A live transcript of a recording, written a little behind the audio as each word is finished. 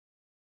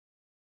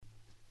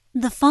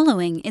The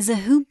following is a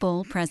Hoop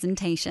Ball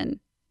presentation.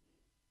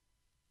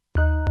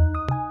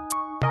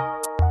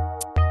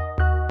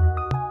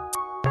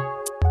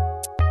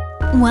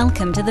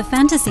 Welcome to the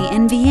Fantasy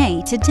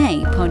NBA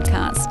Today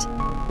podcast.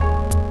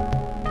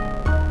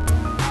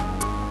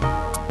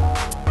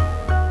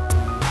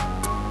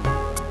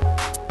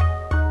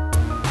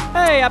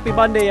 Hey, happy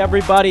Monday,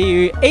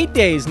 everybody. 8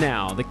 days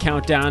now, the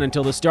countdown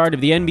until the start of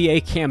the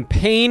NBA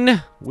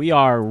campaign. We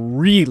are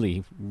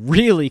really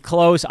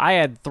close. I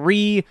had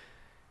 3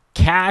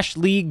 Cash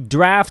League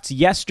drafts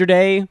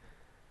yesterday.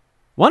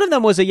 One of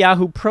them was a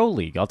Yahoo Pro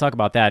League. I'll talk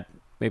about that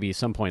maybe at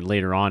some point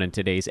later on in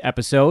today's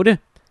episode.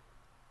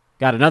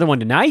 Got another one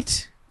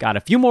tonight. Got a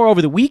few more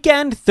over the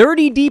weekend.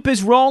 30 deep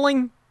is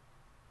rolling.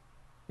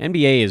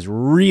 NBA is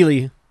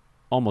really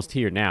almost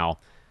here now.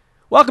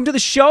 Welcome to the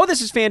show. This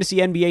is Fantasy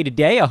NBA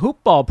Today, a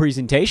hoop ball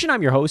presentation.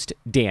 I'm your host,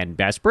 Dan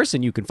Besbris,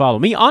 and you can follow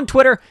me on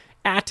Twitter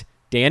at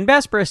Dan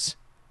Besbris.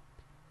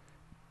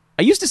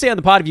 I used to say on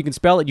the pod, if you can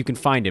spell it, you can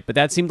find it, but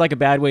that seemed like a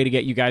bad way to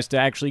get you guys to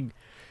actually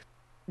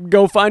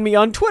go find me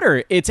on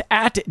Twitter. It's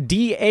at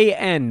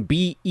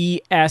DANBESBRIS,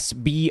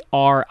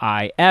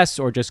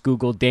 or just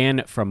Google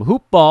Dan from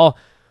Hoopball.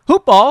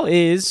 Hoopball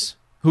is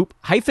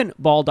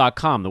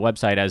hoop-ball.com. The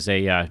website has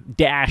a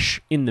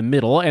dash in the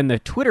middle, and the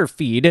Twitter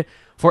feed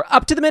for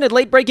up-to-the-minute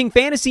late-breaking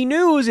fantasy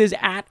news is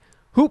at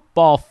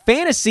Hoopball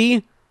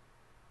Fantasy.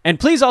 And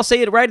please, I'll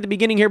say it right at the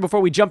beginning here before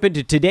we jump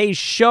into today's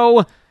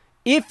show.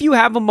 If you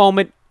have a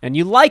moment and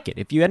you like it,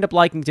 if you end up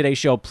liking today's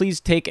show, please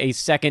take a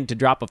second to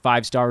drop a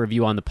 5-star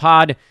review on the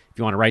pod. If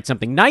you want to write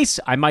something nice,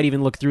 I might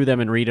even look through them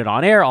and read it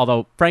on air,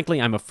 although,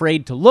 frankly, I'm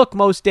afraid to look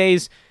most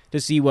days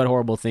to see what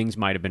horrible things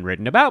might have been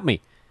written about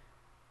me.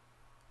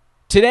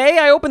 Today,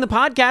 I open the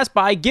podcast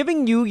by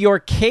giving you your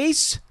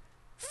case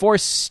for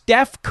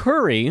Steph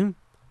Curry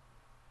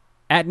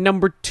at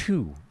number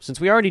 2. Since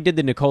we already did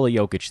the Nikola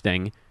Jokic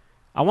thing,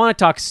 I want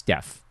to talk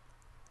Steph.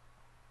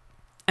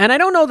 And I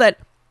don't know that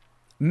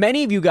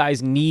many of you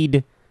guys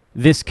need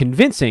this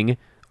convincing,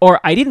 or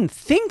I didn't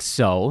think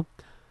so,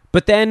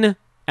 but then,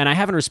 and I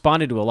haven't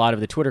responded to a lot of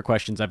the Twitter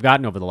questions I've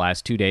gotten over the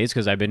last 2 days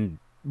because I've been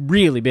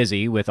really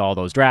busy with all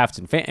those drafts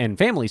and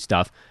family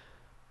stuff,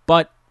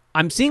 but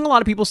I'm seeing a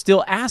lot of people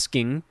still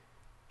asking,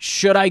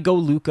 should I go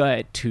Luka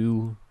at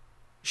 2?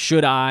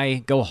 Should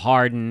I go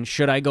Harden?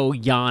 Should I go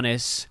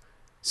Giannis?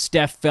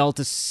 Steph fell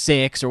to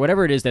 6, or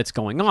whatever it is that's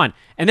going on.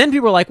 And then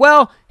people are like,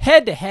 well,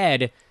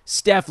 head-to-head,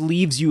 Steph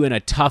leaves you in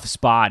a tough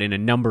spot in a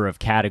number of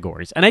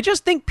categories. And I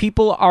just think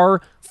people are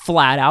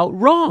flat out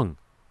wrong.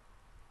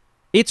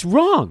 It's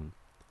wrong.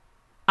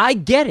 I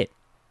get it.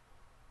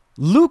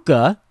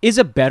 Luka is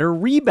a better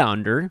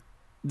rebounder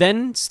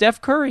than Steph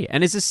Curry,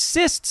 and his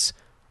assists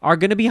are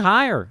going to be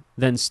higher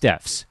than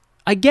Steph's.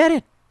 I get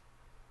it.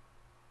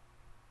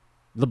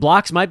 The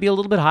blocks might be a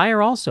little bit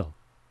higher also.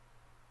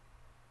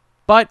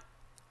 But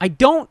I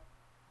don't...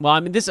 Well, I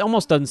mean, this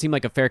almost doesn't seem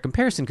like a fair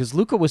comparison because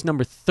Luka was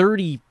number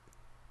 35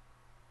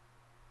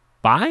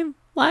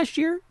 last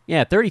year?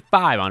 Yeah,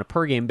 35 on a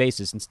per-game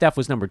basis, and Steph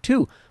was number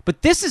 2.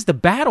 But this is the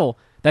battle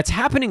that's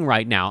happening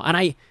right now,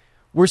 and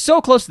we're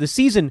so close to the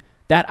season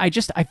that I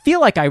feel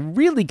like I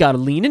really got to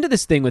lean into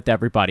this thing with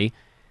everybody.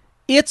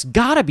 It's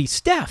got to be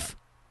Steph.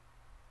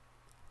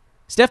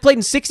 Steph played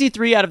in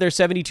 63 out of their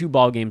 72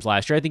 ball games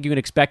last year. I think you can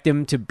expect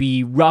him to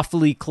be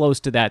roughly close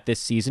to that this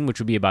season,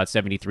 which would be about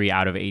 73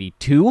 out of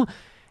 82.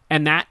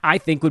 And that, I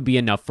think, would be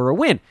enough for a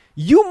win.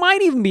 You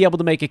might even be able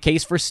to make a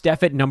case for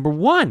Steph at number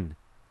 1.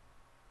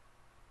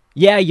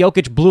 Yeah,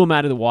 Jokic blew him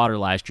out of the water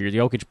last year.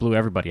 Jokic blew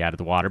everybody out of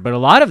the water. But a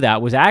lot of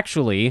that was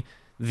actually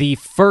the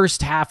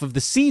first half of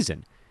the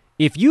season.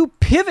 If you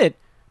pivot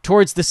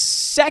towards the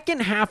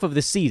second half of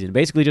the season,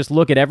 basically just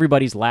look at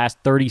everybody's last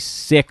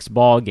 36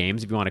 ball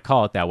games, if you want to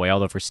call it that way,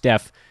 although for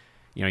Steph,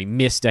 he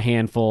missed a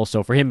handful,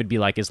 so for him it'd be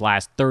like his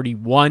last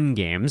 31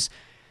 games.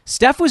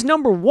 Steph was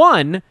number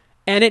 1,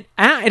 and it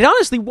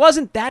honestly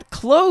wasn't that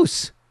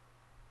close.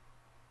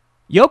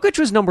 Jokic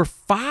was number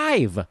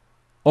 5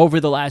 over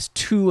the last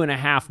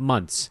 2.5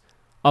 months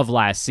of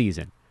last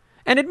season.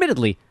 And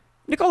admittedly,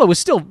 Nikola was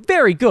still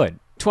very good.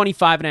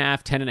 25.5,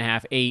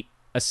 10.5, 8,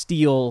 a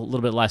steal, a little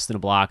bit less than a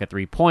block, a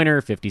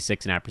three-pointer,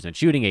 56.5%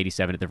 shooting,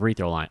 87 at the free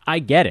throw line. I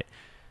get it.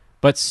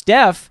 But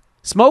Steph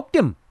smoked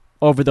him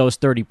over those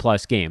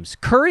 30-plus games.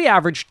 Curry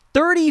averaged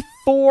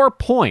 34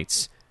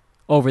 points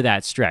over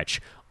that stretch.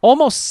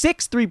 Almost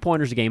 6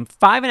 three-pointers a game,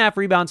 5.5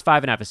 rebounds,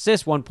 5.5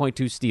 assists,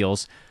 1.2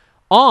 steals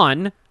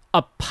on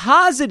a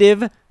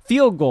positive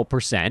field goal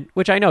percent,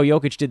 which I know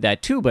Jokic did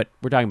that too, but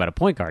we're talking about a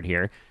point guard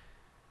here.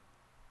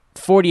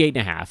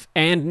 48.5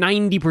 and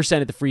 90%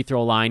 at the free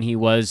throw line. He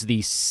was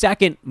the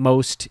second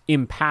most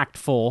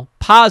impactful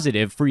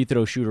positive free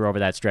throw shooter over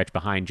that stretch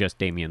behind just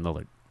Damian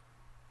Lillard.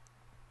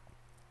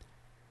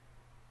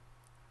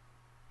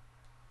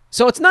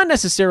 So it's not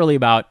necessarily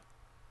about,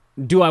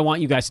 do I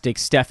want you guys to take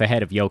Steph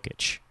ahead of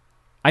Jokic?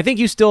 I think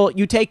you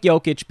take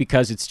Jokic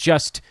because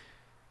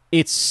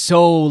it's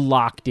so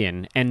locked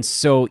in and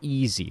so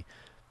easy.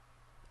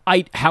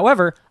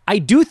 However, I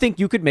do think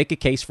you could make a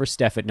case for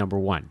Steph at number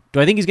 1. Do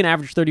I think he's going to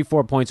average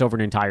 34 points over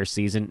an entire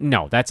season?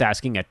 No, that's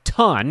asking a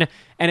ton.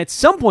 And at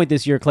some point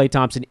this year, Klay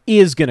Thompson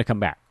is going to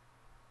come back.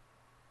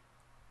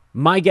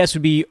 My guess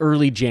would be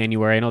early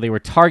January. I know they were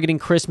targeting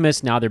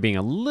Christmas. Now they're being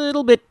a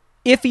little bit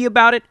iffy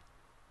about it.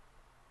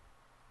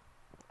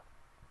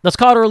 Let's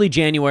call it early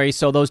January,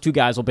 so those two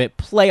guys will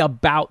play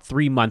about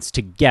 3 months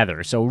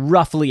together, so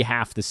roughly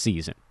half the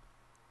season.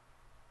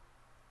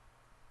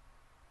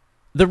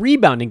 The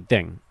rebounding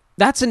thing,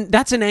 that's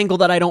an angle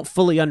that I don't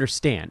fully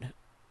understand.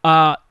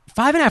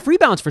 5.5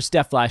 rebounds for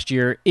Steph last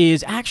year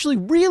is actually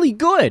really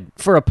good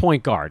for a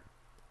point guard.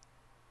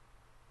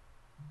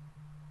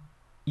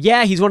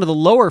 Yeah, he's one of the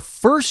lower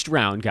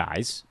first-round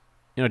guys.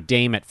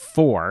 Dame at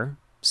 4,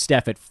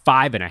 Steph at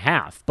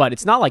 5.5. But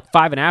it's not like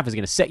 5.5 is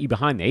going to set you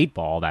behind the 8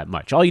 ball that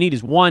much. All you need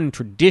is one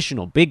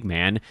traditional big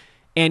man,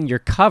 and you're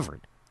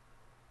covered.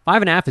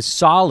 5.5 is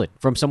solid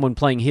from someone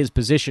playing his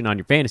position on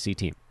your fantasy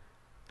team.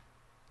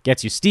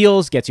 Gets you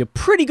steals, gets you a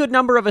pretty good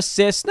number of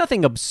assists.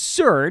 Nothing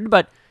absurd,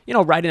 but,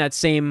 right in that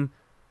same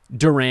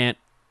Durant,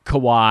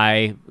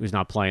 Kawhi, who's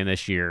not playing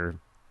this year.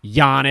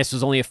 Giannis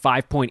was only at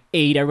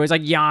 5.8. Everybody's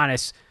like,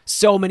 Giannis,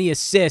 so many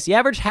assists. He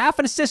averaged half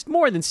an assist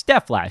more than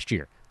Steph last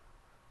year.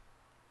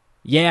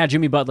 Yeah,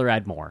 Jimmy Butler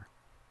had more.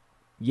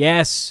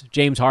 Yes,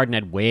 James Harden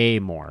had way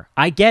more.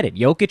 I get it.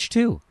 Jokic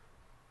too.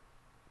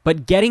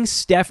 But getting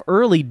Steph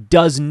early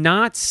does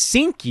not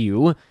sink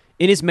you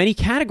in as many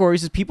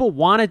categories as people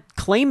want to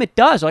claim it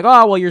does. Like,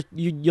 oh, well,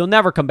 you'll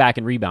never come back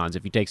in rebounds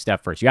if you take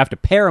Steph first. You have to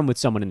pair him with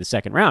someone in the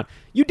second round.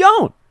 You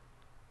don't.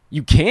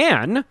 You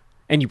can,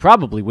 and you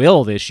probably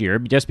will this year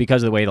just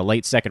because of the way the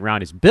late second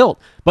round is built,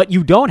 but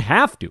you don't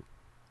have to.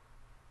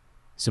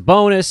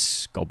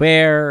 Sabonis,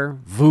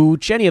 Gobert,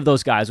 Vooch, any of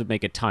those guys would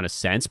make a ton of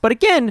sense. But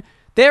again,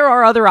 there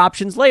are other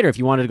options later. If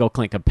you wanted to go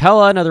Clint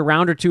Capella another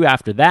round or two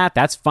after that,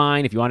 that's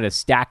fine. If you wanted to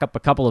stack up a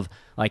couple of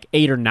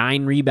 8 or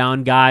 9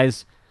 rebound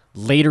guys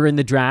later in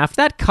the draft,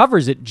 that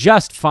covers it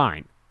just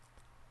fine.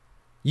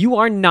 You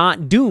are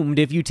not doomed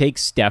if you take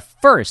Steph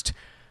first,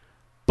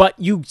 but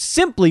you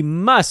simply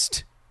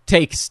must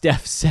take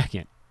Steph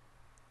second.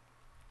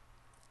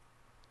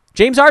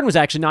 James Harden was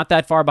actually not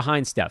that far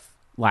behind Steph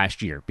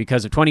last year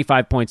because of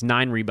 25 points,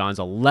 9 rebounds,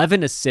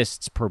 11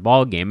 assists per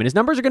ball game. And his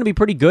numbers are going to be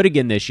pretty good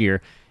again this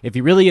year if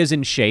he really is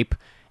in shape.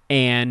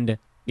 And,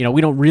 we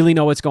don't really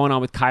know what's going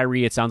on with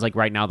Kyrie. It sounds like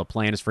right now the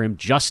plan is for him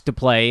just to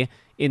play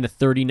in the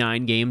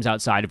 39 games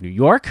outside of New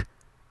York.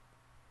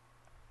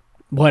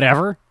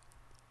 Whatever.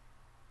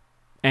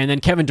 And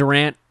then Kevin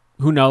Durant,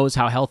 who knows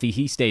how healthy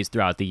he stays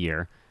throughout the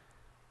year.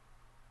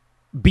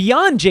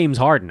 Beyond James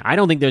Harden, I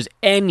don't think there's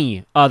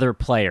any other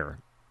player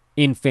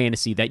in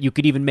fantasy that you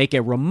could even make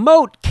a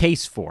remote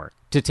case for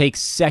to take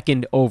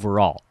second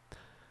overall.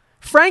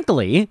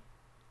 Frankly,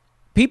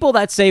 people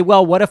that say,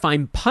 well, what if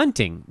I'm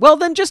punting? Well,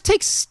 then just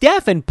take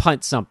Steph and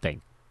punt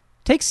something.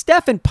 Take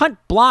Steph and punt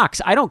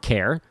blocks. I don't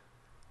care.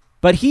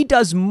 But he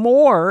does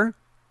more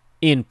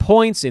in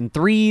points, in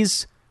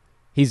threes.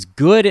 He's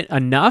good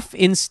enough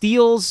in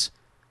steals.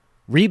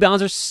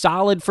 Rebounds are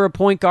solid for a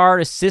point guard.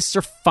 Assists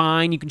are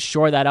fine. You can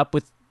shore that up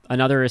with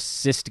another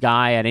assist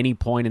guy at any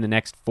point in the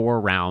next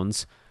 4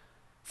 rounds.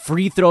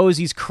 Free throws,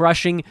 he's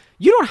crushing.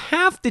 You don't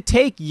have to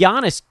take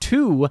Giannis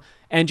 2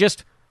 and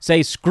just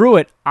say, screw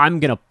it,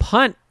 I'm going to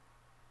punt.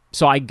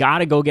 So I got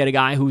to go get a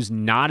guy who's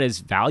not as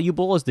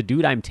valuable as the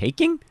dude I'm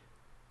taking?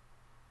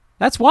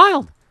 That's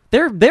wild.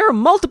 There are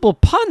multiple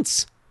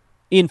punts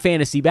in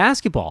fantasy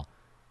basketball.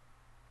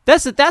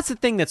 That's the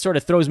thing that sort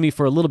of throws me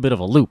for a little bit of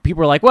a loop.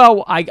 People are like,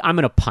 well, I'm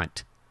going to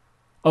punt.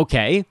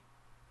 Okay,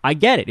 I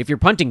get it. If you're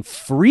punting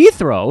free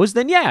throws,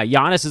 then yeah,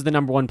 Giannis is the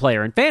number 1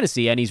 player in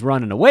fantasy, and he's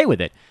running away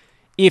with it.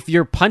 If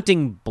you're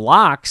punting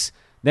blocks,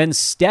 then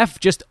Steph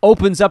just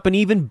opens up an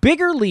even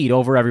bigger lead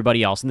over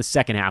everybody else in the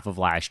second half of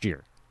last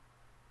year.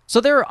 So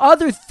there are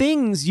other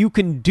things you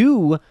can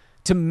do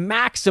to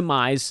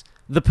maximize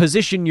the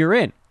position you're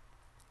in.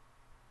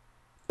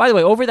 By the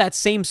way, over that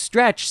same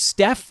stretch,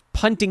 Steph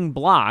punting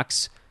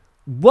blocks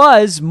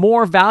was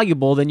more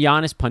valuable than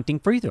Giannis punting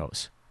free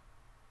throws.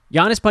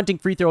 Giannis punting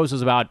free throws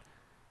was about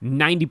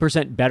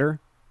 90% better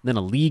than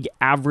a league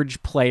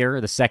average player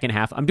the second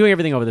half. I'm doing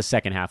everything over the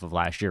second half of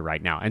last year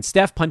right now. And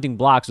Steph punting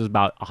blocks was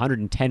about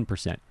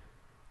 110%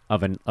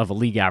 of a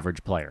league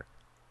average player.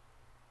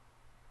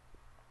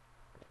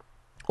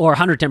 Or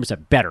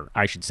 110% better,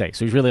 I should say.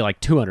 So he's really like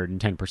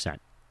 210%.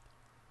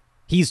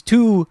 He's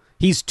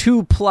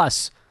two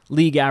plus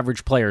league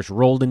average players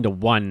rolled into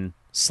one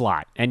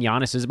slot. And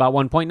Giannis is about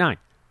 1.9.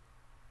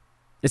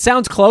 It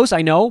sounds close,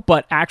 I know,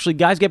 but actually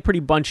guys get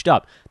pretty bunched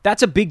up.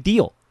 That's a big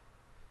deal.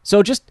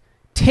 So just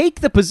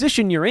take the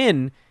position you're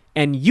in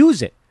and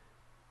use it.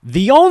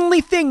 The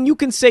only thing you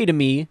can say to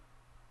me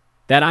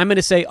that I'm going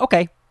to say,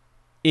 okay,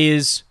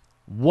 is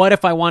what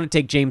if I want to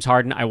take James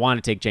Harden? I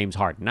want to take James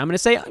Harden. I'm going to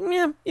say,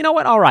 yeah, you know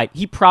what? All right.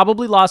 He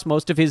probably lost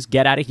most of his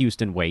get out of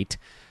Houston weight.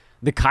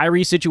 The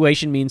Kyrie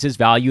situation means his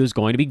value is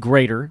going to be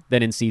greater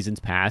than in seasons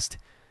past.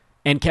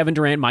 And Kevin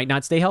Durant might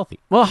not stay healthy.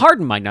 Well,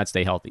 Harden might not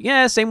stay healthy.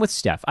 Yeah, same with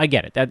Steph. I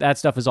get it. That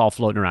stuff is all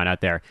floating around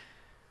out there.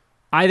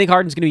 I think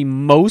Harden's going to be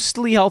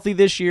mostly healthy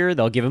this year.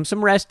 They'll give him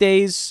some rest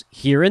days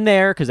here and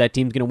there because that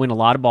team's going to win a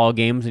lot of ball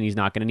games, and he's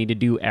not going to need to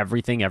do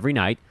everything every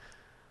night.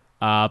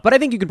 But I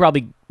think you could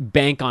probably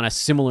bank on a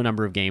similar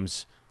number of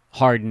games,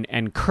 Harden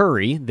and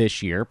Curry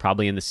this year,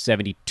 probably in the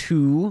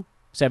 72,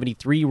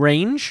 73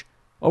 range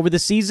over the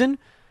season.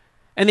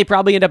 And they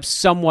probably end up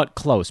somewhat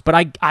close.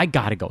 But I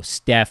got to go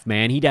Steph,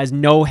 man. He has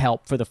no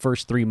help for the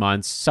first 3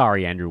 months.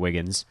 Sorry, Andrew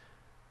Wiggins.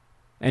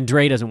 And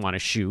Dre doesn't want to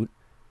shoot.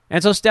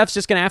 And so Steph's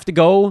just going to have to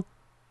go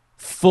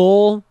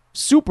full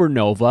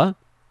supernova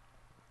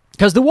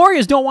because the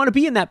Warriors don't want to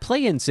be in that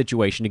play-in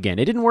situation again.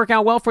 It didn't work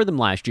out well for them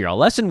last year. A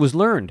lesson was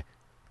learned.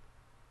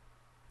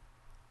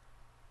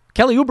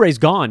 Kelly Oubre's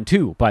gone,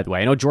 too, by the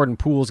way. I know Jordan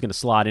Poole's going to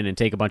slot in and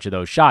take a bunch of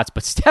those shots,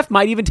 but Steph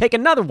might even take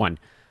another one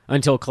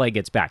until Clay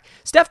gets back.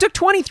 Steph took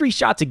 23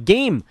 shots a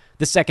game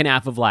the second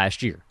half of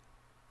last year.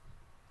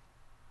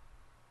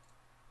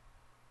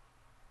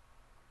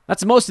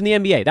 That's the most in the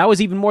NBA. That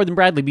was even more than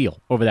Bradley Beal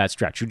over that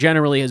stretch, who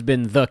generally has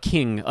been the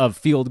king of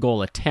field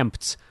goal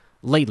attempts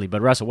lately.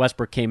 But Russell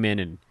Westbrook came in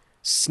and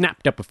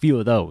snapped up a few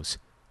of those.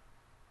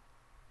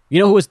 You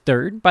know who was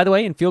third, by the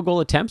way, in field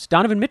goal attempts?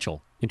 Donovan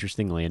Mitchell,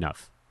 interestingly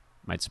enough.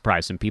 Might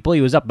surprise some people.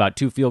 He was up about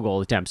 2 field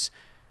goal attempts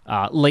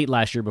late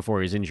last year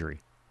before his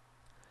injury.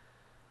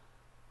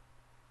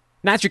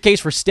 And that's your case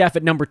for Steph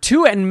at number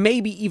 2, and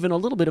maybe even a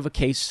little bit of a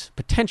case,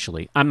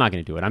 potentially. I'm not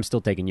going to do it. I'm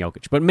still taking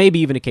Jokic. But maybe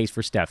even a case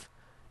for Steph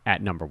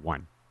at number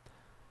 1.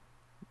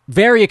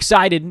 Very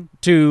excited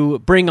to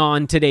bring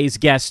on today's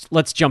guest.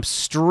 Let's jump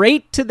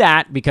straight to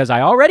that because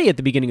I already at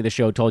the beginning of the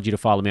show told you to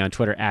follow me on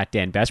Twitter at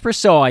Dan Besper,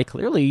 so I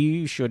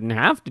clearly shouldn't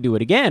have to do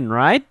it again,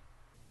 right?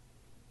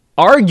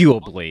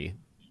 Arguably,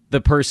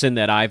 the person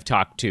that I've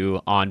talked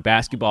to on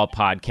basketball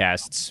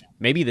podcasts,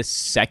 maybe the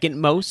second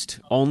most,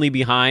 only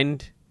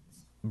behind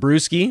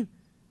Brewski,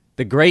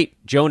 the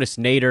great Jonas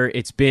Nader.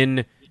 It's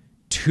been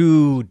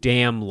too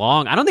damn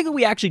long. I don't think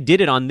we actually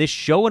did it on this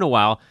show in a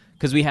while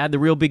because we had the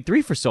Real Big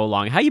Three for so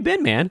long. How you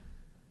been, man?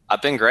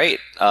 I've been great.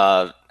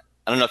 I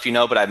don't know if you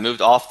know, but I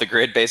moved off the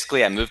grid,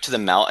 basically. I moved to the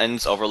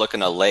mountains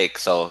overlooking a lake.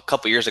 So a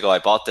couple years ago, I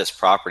bought this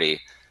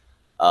property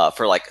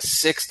for like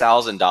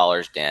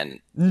 $6,000, Dan.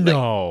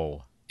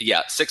 No.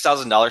 Yeah,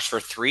 $6,000 for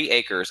 3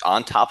 acres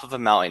on top of a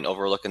mountain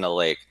overlooking a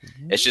lake.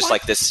 It's just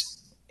like this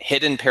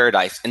hidden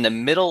paradise in the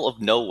middle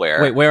of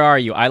nowhere. Wait, where are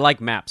you? I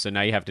like maps, so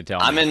now you have to tell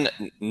me. I'm in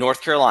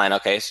North Carolina,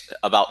 okay, so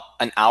about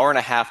an hour and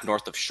a half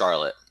north of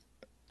Charlotte.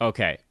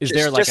 Okay. Just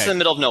in the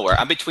middle of nowhere.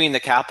 I'm between the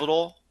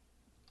capital,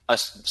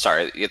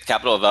 the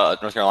capital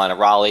of North Carolina,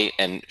 Raleigh,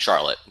 and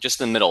Charlotte. Just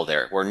in the middle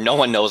there, where no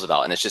one knows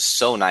about, and it's just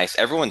so nice.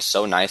 Everyone's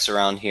so nice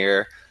around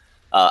here.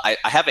 I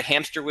have a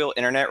hamster wheel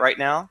internet right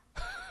now,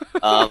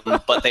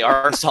 but they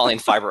are installing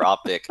fiber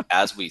optic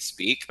as we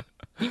speak.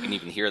 You can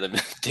even hear them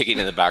digging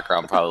in the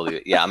background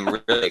probably. Yeah, I'm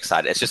really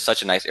excited. It's just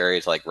such a nice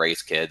area to like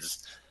raise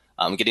kids.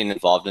 I'm getting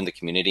involved in the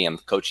community. I'm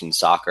coaching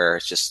soccer.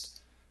 It's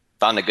just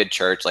found a good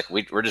church. Like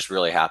we're just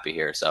really happy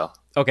here. So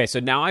okay,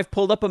 so now I've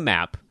pulled up a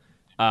map.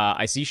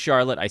 I see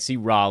Charlotte. I see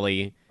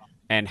Raleigh.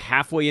 And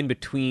halfway in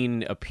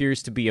between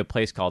appears to be a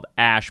place called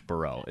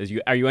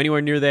Ashboro. Are you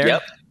anywhere near there?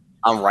 Yep.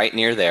 I'm right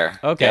near there.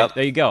 Okay, yep.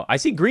 There you go. I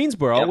see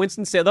Greensboro, Yep.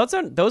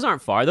 Winston-Salem. Those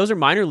aren't far. Those are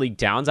minor league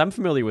towns. I'm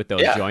familiar with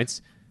those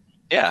joints.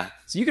 Yeah.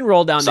 So you can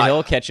roll down the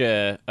hill, catch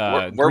a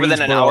we're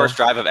within an hour's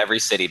drive of every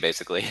city,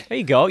 basically. There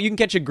you go. You can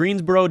catch a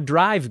Greensboro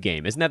Drive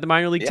game. Isn't that the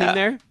minor league team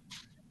there?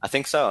 I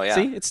think so, yeah.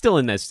 See, it's still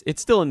in this.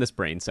 It's still in this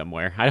brain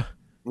somewhere.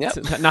 Yep.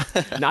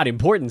 It's not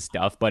important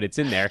stuff, but it's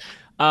in there.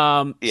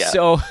 Yeah.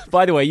 So,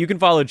 by the way, you can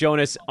follow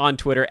Jonas on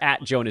Twitter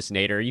at Jonas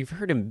Nader. You've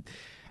heard him.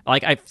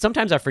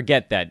 Sometimes I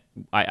forget that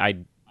I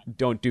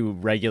don't do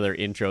regular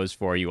intros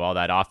for you all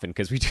that often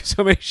because we do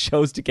so many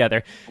shows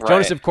together. Right.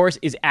 Jonas, of course,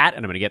 is at, and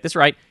I'm going to get this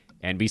right,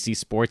 NBC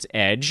Sports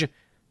Edge.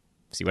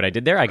 See what I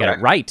did there? I got it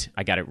right.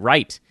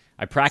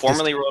 I practiced.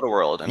 Formerly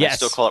Roto-World, and I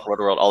still call it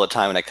Roto-World all the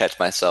time when I catch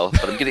myself,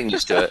 but I'm getting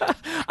used to it.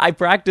 I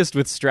practiced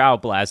with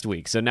Straub last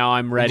week, so now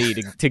I'm ready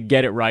to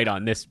get it right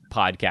on this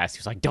podcast. He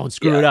was like, don't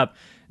screw it up,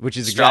 which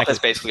is Straub is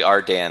basically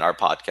our Dan, our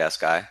podcast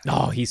guy.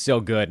 Oh, he's so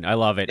good. I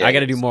love it. Yeah, I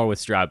got to do more with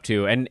Straub,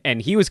 too.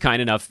 And he was kind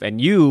enough,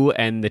 and you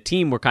and the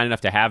team were kind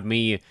enough to have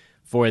me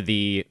for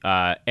the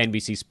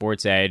NBC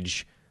Sports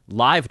Edge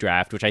live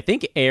draft, which I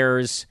think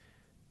airs,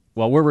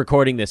 well, we're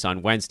recording this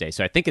on Wednesday,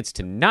 so I think it's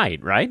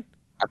tonight, right?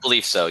 I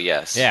believe so,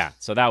 yes. Yeah,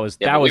 so that was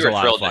we a lot of fun. We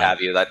were thrilled to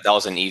have you. That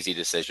was an easy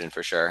decision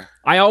for sure.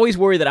 I always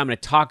worry that I'm going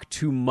to talk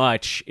too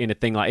much in a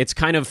thing like it's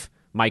kind of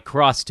my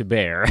cross to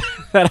bear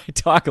that I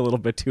talk a little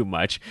bit too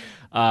much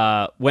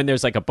when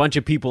there's like a bunch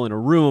of people in a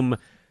room,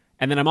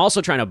 and then I'm also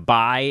trying to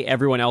buy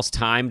everyone else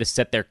time to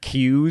set their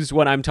cues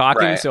when I'm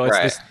talking. Right, so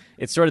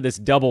it's sort of this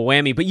double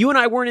whammy. But you and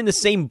I weren't in the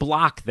same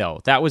block,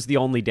 though. That was the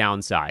only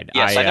downside.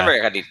 Yes, I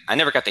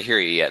never got to hear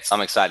you yet, so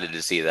I'm excited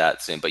to see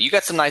that soon. But you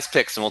got some nice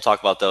picks, and we'll talk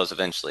about those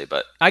eventually.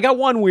 But I got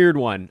one weird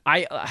one.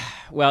 I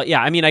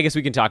guess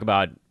we can talk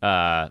about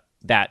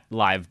that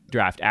live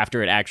draft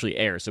after it actually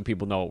airs, so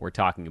people know what we're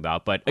talking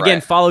about. But again,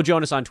 follow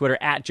Jonas on Twitter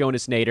at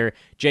Jonas Nader,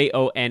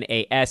 JONASNADER.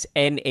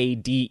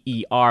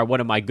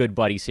 One of my good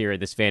buddies here in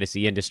this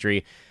fantasy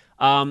industry.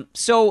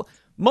 So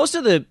most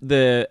of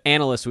the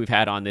analysts we've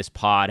had on this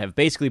pod have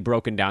basically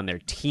broken down their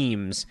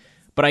teams,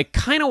 but I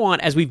kind of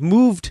want, as we've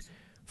moved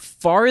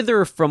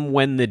farther from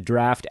when the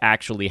draft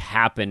actually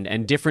happened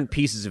and different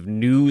pieces of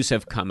news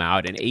have come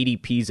out and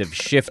ADPs have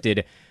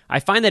shifted, I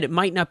find that it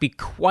might not be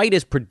quite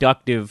as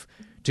productive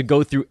to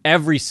go through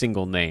every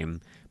single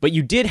name. But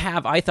you did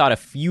have, I thought, a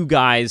few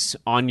guys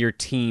on your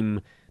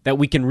team that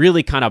we can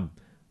really kind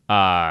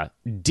of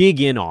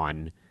dig in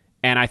on.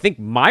 And I think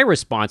my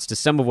response to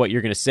some of what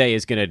you're going to say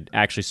is going to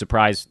actually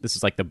surprise. This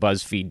is like the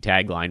BuzzFeed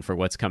tagline for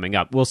what's coming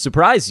up. Will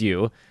surprise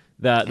you,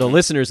 the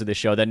listeners of the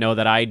show that know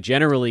that I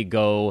generally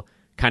go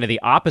kind of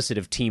the opposite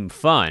of team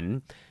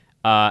fun.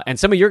 And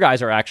some of your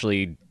guys are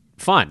actually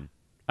fun.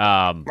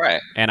 Right.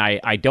 And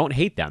I don't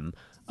hate them.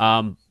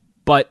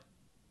 But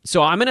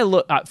so I'm going to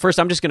look first.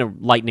 I'm just going to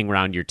lightning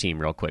round your team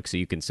real quick so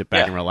you can sit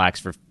back and relax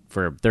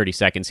for 30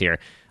 seconds here.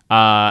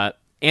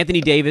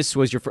 Anthony Davis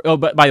was your first. Oh,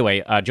 but by the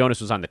way,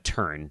 Jonas was on the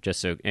turn, just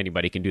so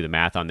anybody can do the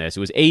math on this. It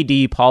was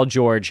AD, Paul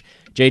George,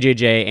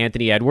 JJJ,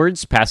 Anthony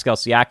Edwards, Pascal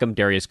Siakam,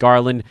 Darius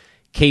Garland,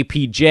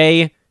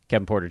 KPJ,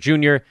 Kevin Porter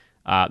Jr.,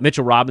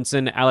 Mitchell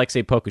Robinson,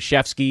 Alexei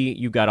Pokusevsky.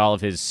 You got all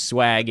of his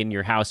swag in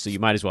your house, so you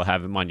might as well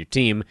have him on your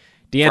team.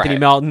 DeAnthony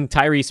Melton,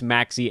 Tyrese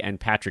Maxey, and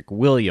Patrick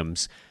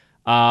Williams.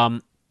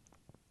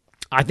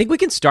 I think we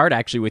can start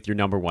actually with your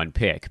number one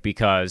pick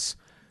because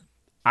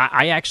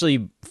I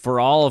actually, for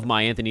all of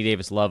my Anthony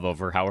Davis love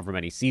over however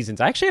many seasons,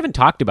 I actually haven't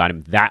talked about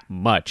him that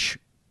much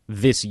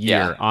this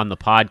year on the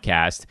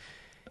podcast.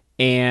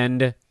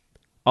 And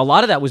a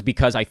lot of that was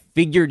because I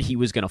figured he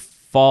was going to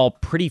fall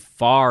pretty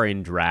far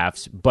in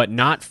drafts, but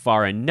not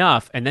far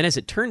enough. And then as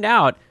it turned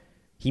out,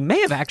 he may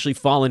have actually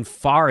fallen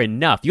far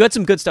enough. You had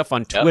some good stuff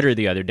on Twitter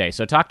the other day.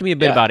 So talk to me a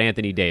bit about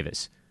Anthony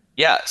Davis.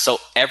 Yeah, so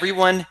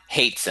everyone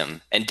hates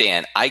him. And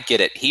Dan, I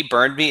get it. He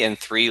burned me in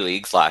 3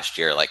 leagues last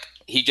year. Like,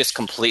 he just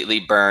completely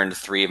burned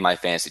 3 of my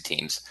fantasy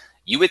teams.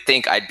 You would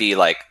think I'd be,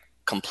 like,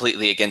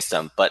 completely against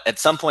him. But at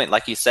some point,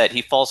 like you said,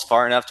 he falls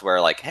far enough to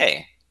where, like,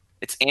 hey,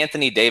 it's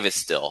Anthony Davis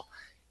still.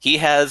 He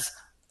has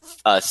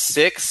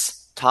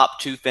 6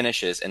 top 2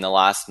 finishes in the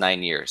last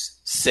 9 years.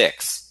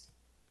 6.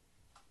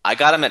 I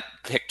got him at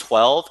pick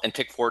 12 and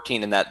pick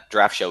 14 in that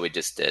draft show we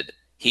just did.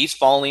 He's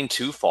falling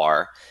too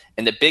far.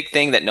 And the big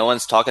thing that no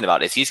one's talking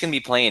about is he's going to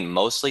be playing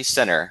mostly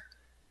center.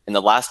 And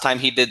the last time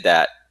he did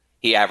that,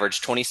 he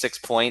averaged 26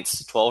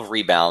 points, 12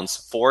 rebounds,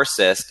 4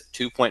 assists,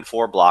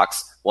 2.4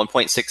 blocks,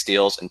 1.6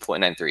 steals, and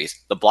 0.9 threes.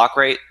 The block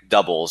rate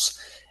doubles.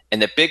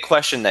 And the big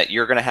question that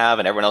you're going to have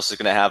and everyone else is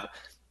going to have,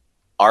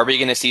 are we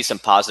going to see some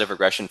positive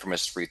regression from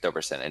his free throw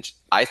percentage?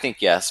 I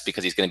think yes,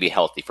 because he's going to be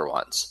healthy for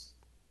once.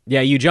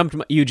 Yeah, you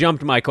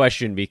jumped my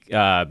question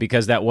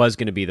because that was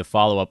going to be the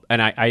follow-up. And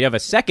I have a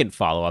second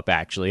follow-up,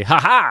 actually.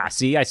 Ha-ha!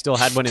 See, I still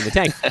had one in the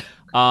tank.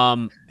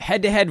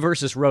 Head-to-head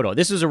versus Roto.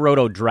 This is a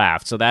Roto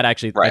draft, so that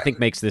actually, I think,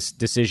 makes this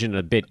decision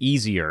a bit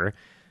easier.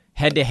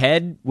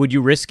 Head-to-head, would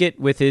you risk it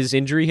with his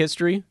injury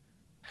history?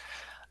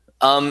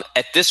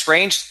 At this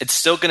range, it's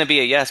still going to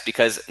be a yes,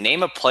 because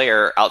name a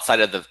player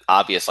outside of the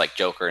obvious, like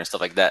Joker and stuff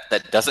like that,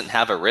 that doesn't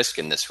have a risk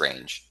in this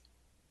range.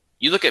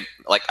 You look at,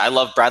 like, I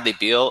love Bradley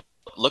Beal.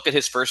 Look at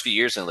his first few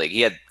years in the league.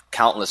 He had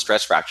countless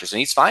stress fractures, and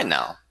he's fine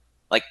now.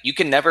 Like, you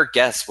can never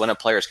guess when a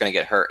player is going to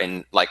get hurt.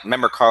 And, like,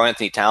 remember Karl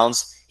Anthony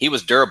Towns? He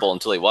was durable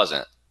until he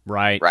wasn't.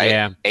 Right?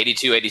 Yeah.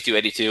 82,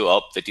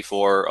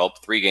 54,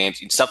 3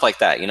 games, stuff like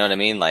that. You know what I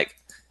mean? Like,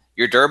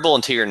 you're durable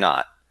until you're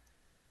not.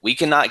 We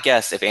cannot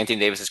guess if Anthony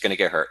Davis is going to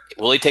get hurt.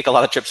 Will he take a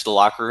lot of trips to the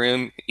locker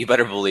room? You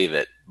better believe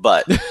it.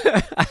 But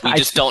we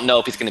just don't know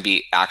if he's going to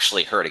be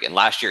actually hurt again.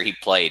 Last year, he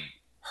played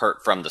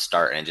hurt from the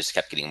start and it just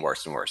kept getting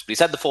worse and worse. But he's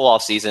had the full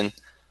off season.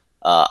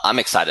 I'm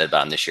excited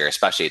about him this year,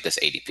 especially at this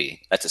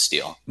ADP. That's a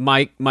steal.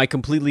 My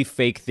completely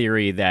fake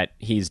theory that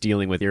he's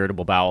dealing with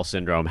irritable bowel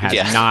syndrome has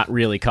not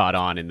really caught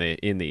on in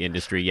the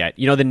industry yet.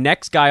 You know, the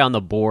next guy on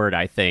the board,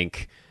 I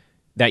think,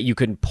 that you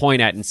can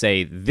point at and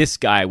say this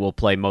guy will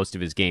play most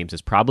of his games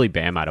is probably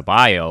Bam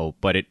Adebayo,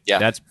 but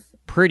that's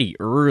pretty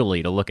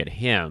early to look at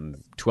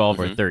him, 12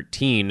 or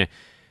 13.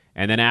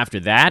 And then after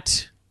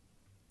that,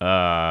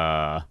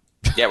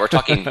 yeah, we're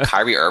talking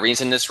Kyrie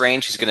Irving's in this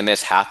range. He's going to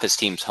miss half his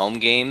team's home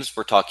games.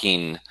 We're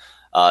talking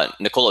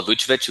Nikola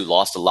Vucevic, who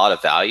lost a lot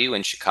of value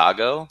in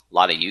Chicago, a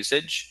lot of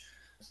usage.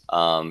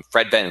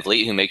 Fred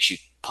VanVleet, who makes you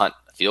punt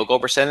field goal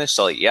percentage.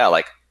 So, yeah,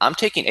 like, I'm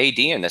taking AD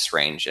in this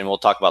range, and we'll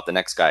talk about the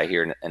next guy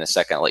here in a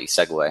second. I'll let you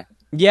segue.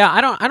 Yeah,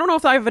 I don't know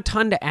if I have a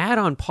ton to add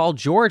on Paul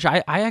George.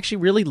 I actually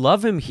really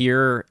love him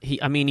here.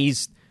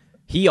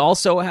 He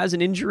also has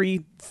an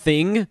injury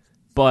thing,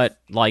 but,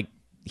 like,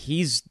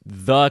 he's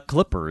the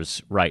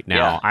Clippers right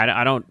now.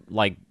 Yeah.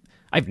 I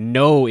have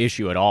no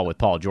issue at all with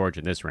Paul George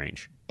in this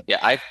range. Yeah,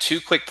 I have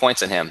 2 quick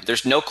points on him.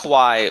 There's no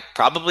Kawhi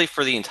probably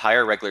for the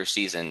entire regular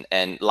season.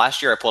 And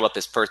last year I pulled up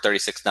his per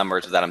 36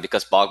 numbers without him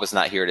because Bog was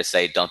not here to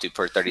say don't do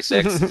per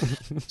 36.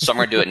 So I'm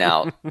going to do it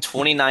now.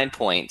 29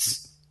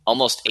 points,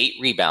 almost 8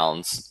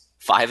 rebounds,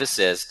 5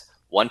 assists,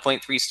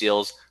 1.3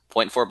 steals,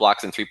 0.4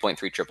 blocks, and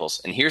 3.3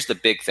 triples. And here's the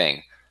big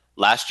thing.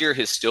 Last year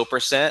his steal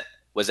percent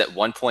was at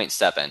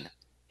 1.7.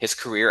 His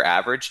career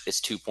average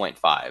is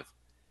 2.5.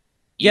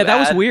 Yeah, that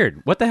was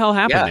weird. What the hell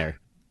happened there?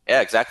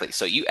 Yeah, exactly.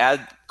 So you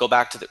go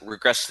back to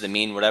regress to the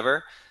mean,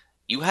 whatever.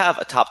 You have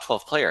a top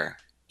 12 player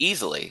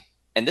easily.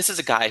 And this is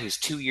a guy who's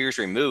 2 years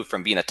removed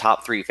from being a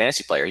top 3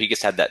 fantasy player. He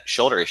just had that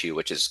shoulder issue,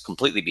 which is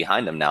completely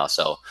behind him now.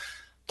 So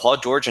Paul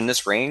George in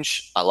this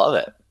range, I love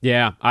it.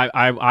 Yeah,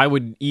 I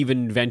would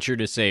even venture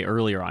to say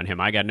earlier on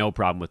him. I got no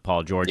problem with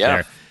Paul George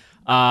there.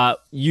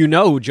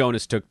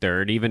 Jonas took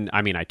third.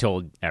 I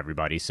told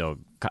everybody, so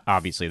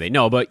obviously they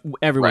know, but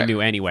everyone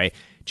knew anyway.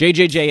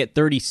 JJJ at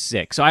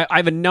 36. So I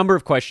have a number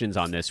of questions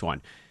on this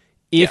one.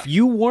 If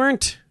you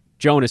weren't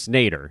Jonas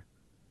Nader,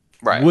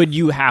 would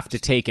you have to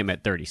take him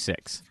at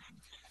 36?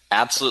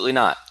 Absolutely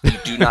not. You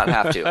do not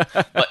have to.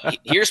 But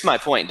here's my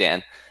point,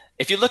 Dan.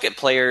 If you look at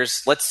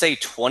players, let's say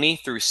 20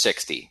 through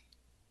 60,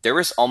 there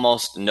is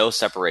almost no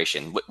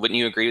separation. Wouldn't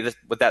you agree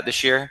with that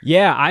this year?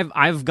 Yeah,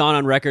 I've gone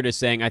on record as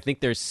saying I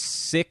think there's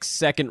 6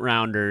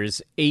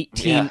 second-rounders,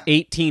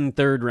 18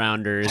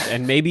 third-rounders,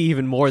 and maybe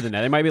even more than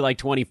that. There might be like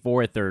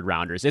 24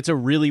 third-rounders. It's a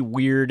really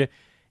weird...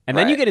 And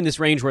then you get in this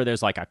range where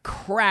there's like a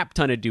crap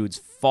ton of dudes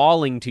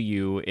falling to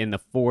you in the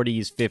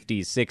 40s,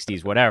 50s,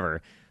 60s,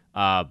 whatever.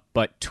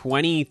 But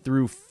 20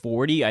 through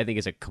 40, I think,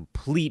 is a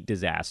complete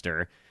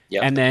disaster.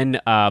 Yep. And then,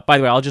 by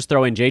the way, I'll just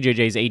throw in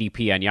JJJ's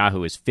ADP on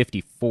Yahoo is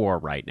 54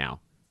 right now.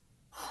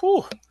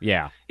 Whew.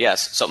 Yeah.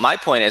 Yes. So my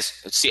point is,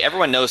 see,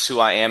 everyone knows who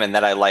I am and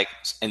that I like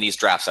in these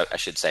drafts, I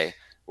should say.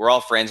 We're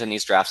all friends in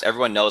these drafts.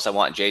 Everyone knows I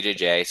want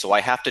JJJ, so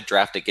I have to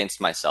draft against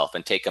myself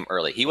and take him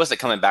early. He wasn't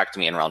coming back to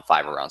me in round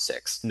 5 or round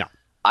 6. No.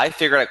 I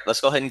figured,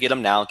 let's go ahead and get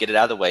him now, get it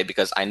out of the way,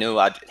 because I knew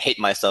I'd hate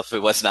myself if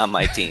it wasn't on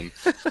my team.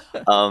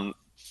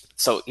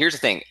 So here's the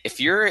thing. If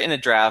you're in a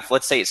draft,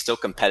 let's say it's still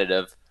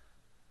competitive,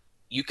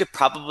 you could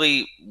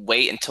probably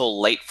wait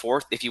until late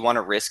 4th if you want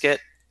to risk it,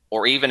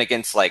 or even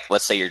against, like,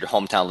 let's say your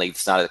hometown league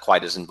is not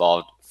quite as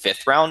involved,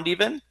 5th round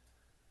even.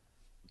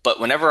 But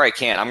whenever I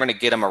can, I'm going to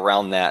get him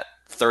around that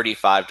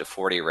 35 to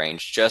 40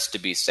 range just to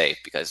be safe,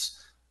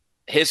 because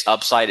his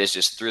upside is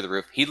just through the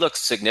roof. He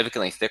looks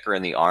significantly thicker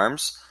in the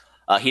arms.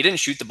 He didn't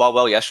shoot the ball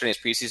well yesterday in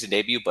his preseason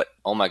debut, but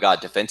oh my God,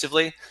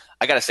 defensively,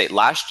 I got to say,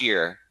 last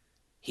year,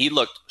 he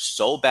looked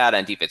so bad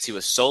on defense. He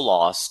was so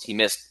lost. He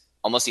missed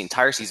almost the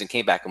entire season,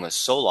 came back and was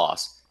so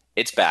lost.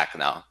 It's back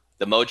now.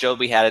 The mojo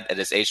we had at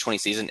his age 20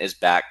 season is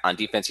back. On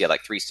defense, he had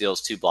like 3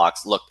 steals, 2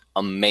 blocks, looked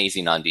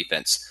amazing on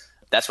defense.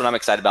 That's what I'm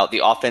excited about.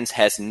 The offense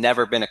has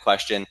never been a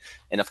question.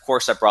 And of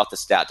course, I brought the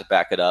stat to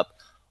back it up.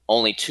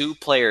 Only 2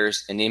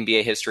 players in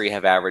NBA history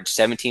have averaged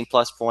 17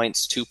 plus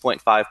points,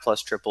 2.5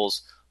 plus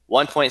triples,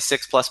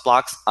 1.6 plus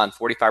blocks on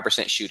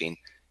 45% shooting.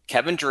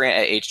 Kevin Durant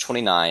at age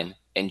 29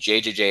 and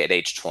JJJ at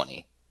age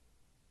 20.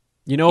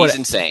 You know what? He's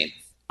insane.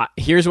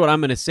 Here's what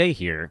I'm going to say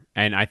here,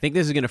 and I think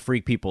this is going to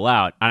freak people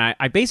out. And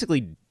I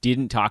basically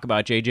didn't talk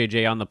about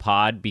JJJ on the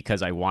pod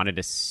because I wanted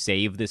to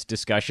save this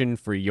discussion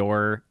for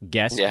your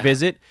guest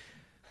visit.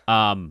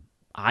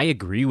 I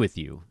agree with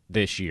you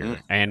this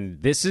year,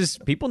 and this is,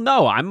 people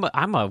know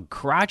I'm a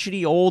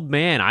crotchety old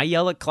man. I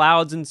yell at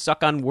clouds and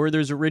suck on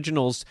Werther's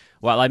originals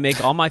while I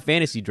make all my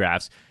fantasy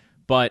drafts.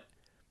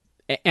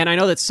 And I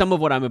know that some of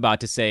what I'm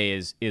about to say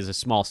is a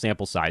small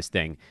sample size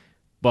thing,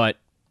 but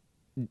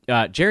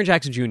Jaren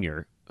Jackson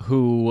Jr.,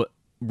 who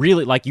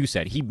really, like you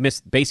said, he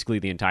missed basically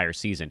the entire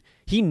season.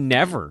 He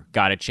never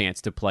got a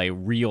chance to play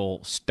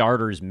real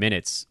starters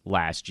minutes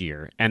last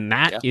year, and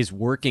that is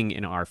working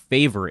in our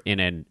favor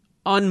in an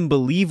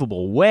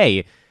unbelievable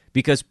way,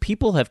 because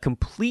people have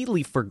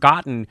completely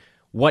forgotten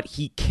what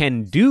he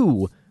can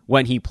do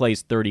when he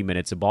plays 30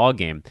 minutes a ball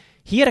game.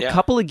 He had a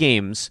couple of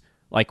games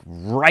like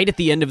right at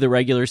the end of the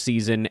regular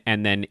season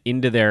and then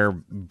into their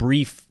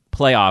brief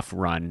playoff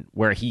run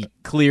where he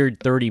cleared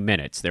 30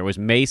 minutes. There was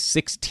May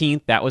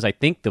 16th. That was, I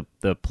think,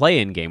 the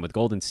play-in game with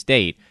Golden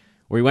State,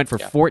 where he went for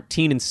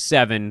 14 and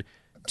 7,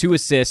 2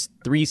 assists,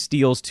 3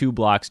 steals, 2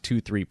 blocks,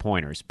 2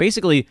 3-pointers.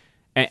 Basically,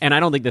 and I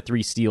don't think the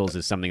 3 steals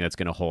is something that's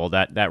going to hold.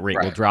 That rate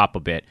will drop a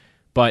bit.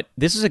 But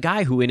this is a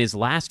guy who in his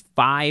last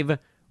 5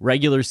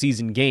 regular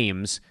season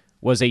games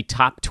was a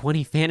top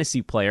 20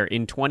 fantasy player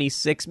in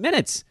 26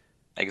 minutes.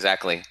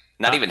 Exactly.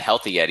 Not even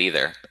healthy yet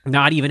either.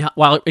 Not even,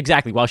 while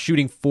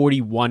shooting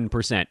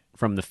 41%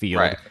 from the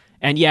field. Right.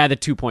 And the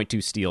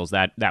 2.2 steals,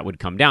 that would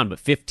come down. But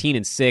 15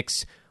 and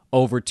 6,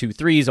 over 2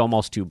 threes,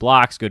 almost 2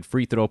 blocks, good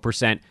free throw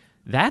percent.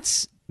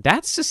 That's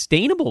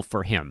sustainable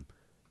for him.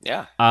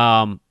 Yeah.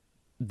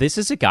 This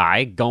is a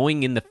guy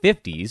going in the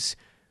 50s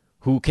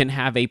who can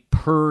have a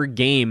per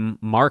game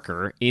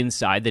marker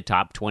inside the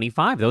top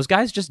 25. Those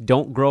guys just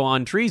don't grow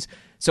on trees.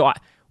 So I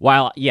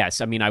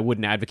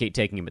wouldn't advocate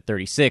taking him at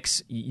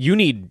 36. You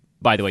need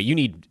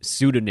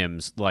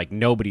pseudonyms like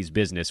nobody's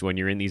business when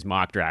you're in these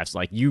mock drafts.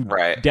 Like, you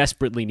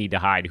desperately need to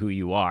hide who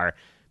you are,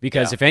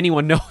 because if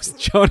anyone knows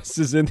Jonas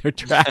is in their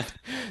draft,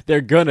 they're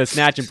going to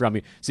snatch him from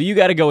you. So you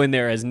got to go in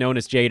there as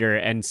Jonas Jader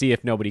and see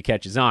if nobody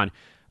catches on.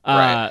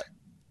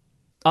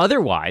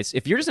 Otherwise,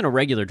 if you're just in a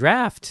regular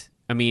draft,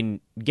 I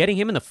mean, getting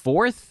him in the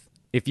 4th,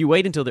 if you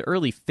wait until the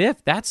early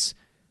 5th,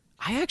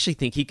 I actually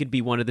think he could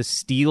be one of the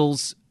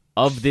steals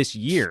of this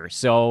year.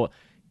 So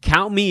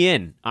count me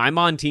in. I'm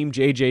on Team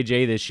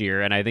JJJ this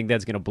year, and I think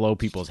that's going to blow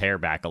people's hair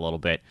back a little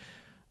bit.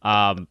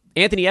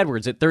 Anthony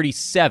Edwards at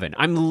 37.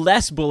 I'm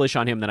less bullish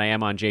on him than I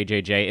am on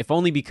JJJ, if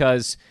only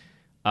because,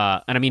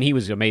 and I mean, he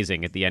was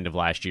amazing at the end of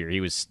last year. He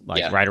was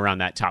right around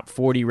that top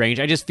 40 range.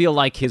 I just feel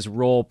like his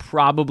role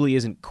probably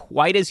isn't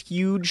quite as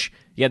huge.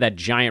 He had that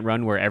giant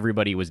run where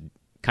everybody was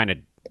kind of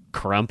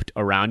crumped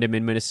around him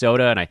in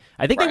Minnesota, and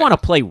I think they want to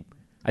play.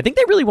 I think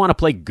they really want to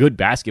play good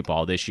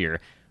basketball this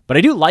year. But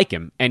I do like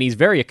him, and he's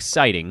very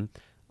exciting.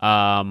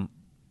 Tell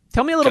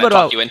me a little bit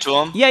about. Talk you into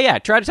him? Yeah.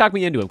 Try to talk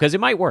me into him because it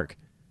might work.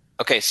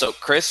 Okay, so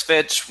Chris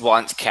Fitch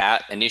wants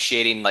Cat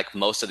initiating like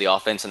most of the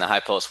offense in the high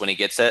post when he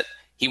gets it.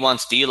 He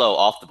wants D'Lo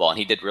off the ball, and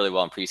he did really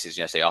well in preseason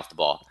yesterday off the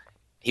ball.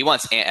 He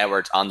wants Ant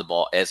Edwards on the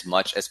ball as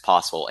much as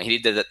possible, and he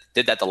did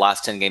that the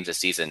last 10 games of the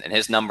season, and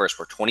his numbers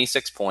were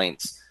 26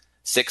 points,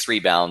 6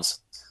 rebounds,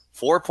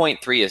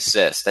 4.3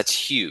 assists. That's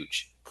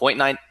huge.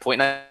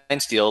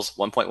 0.9 steals,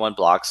 1.1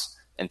 blocks,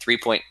 and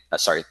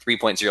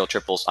 3.0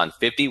 triples on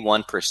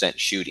 51%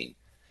 shooting.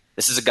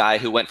 This is a guy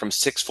who went from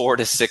 6'4"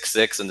 to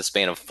 6'6" in the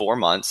span of 4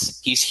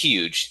 months. He's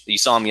huge. You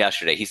saw him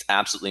yesterday. He's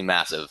absolutely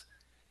massive.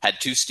 Had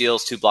 2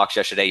 steals, 2 blocks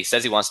yesterday. He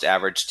says he wants to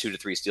average 2 to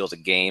 3 steals a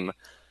game.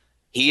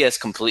 He has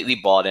completely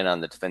bought in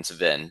on the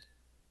defensive end.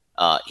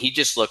 He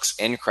just looks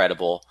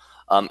incredible.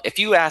 If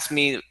you asked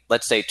me,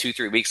 let's say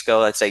 2-3 weeks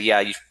ago, I'd say,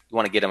 yeah, you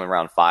want to get him in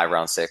round 5,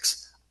 round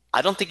 6.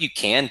 I don't think you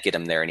can get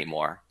him there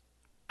anymore.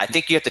 I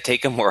think you have to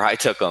take him where I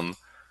took him,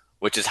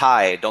 which is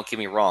high. Don't get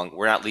me wrong.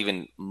 We're not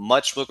leaving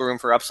much wiggle room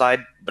for upside,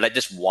 but I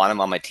just want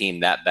him on my team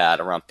that bad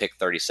around pick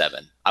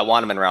 37. I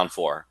want him in round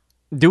 4.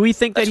 Do we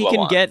think that he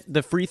can get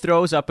the free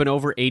throws up and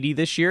over 80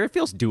 this year? It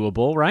feels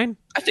doable, Ryan.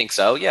 I think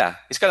so, yeah.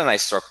 He's got a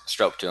nice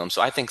stroke to him,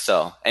 so I think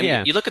so.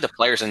 And you look at the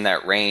players in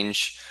that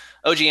range.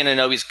 OG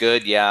Anunoby's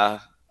good, yeah.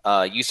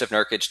 Yusuf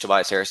Nurkic,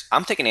 Tobias Harris.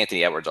 I'm taking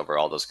Anthony Edwards over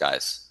all those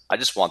guys. I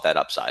just want that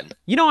upside.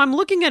 You know, I'm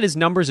looking at his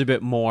numbers a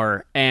bit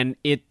more, and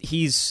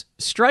he's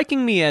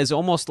striking me as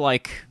almost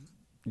like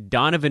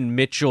Donovan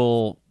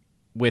Mitchell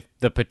with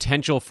the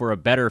potential for a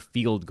better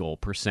field goal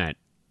percent.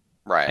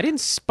 Right. I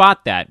didn't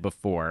spot that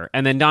before.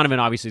 And then Donovan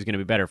obviously is going to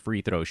be a better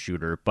free throw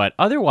shooter, but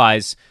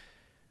otherwise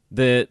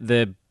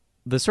the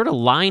sort of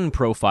line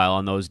profile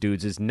on those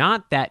dudes is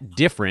not that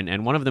different,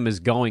 and one of them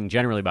is going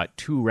generally about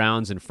 2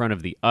 rounds in front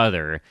of the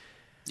other.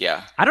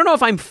 Yeah. I don't know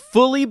if I'm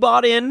fully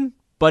bought in,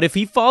 but if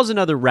he falls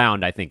another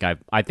round, I think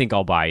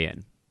I'll buy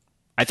in.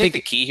 I think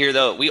the key here,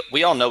 though,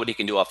 we all know what he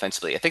can do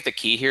offensively. I think the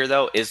key here,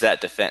 though, is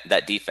that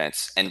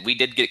defense. And we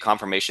did get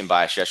confirmation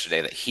bias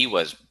yesterday that he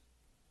was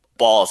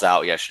balls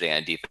out yesterday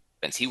on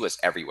defense. He was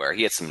everywhere.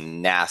 He had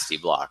some nasty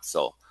blocks.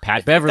 So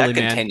Pat Beverly,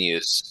 that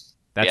continues.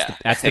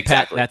 That's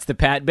the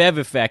Pat Bev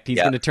effect. He's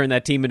going to turn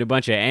that team into a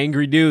bunch of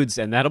angry dudes,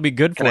 and that'll be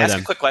good for them. Can I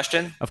ask a quick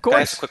question? Of course. Can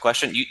I ask a quick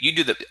question? You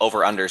do the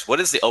over-unders. What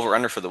is the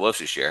over-under for the Wolves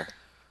this year?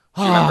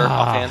 Do you remember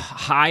offhand?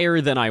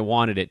 Higher than I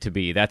wanted it to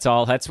be. That's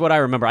all. That's what I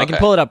remember. Okay. I can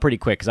pull it up pretty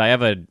quick because I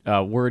have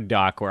a Word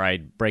doc where I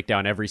break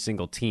down every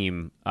single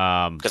team.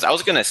 Because I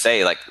was going to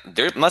say, like,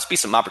 there must be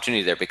some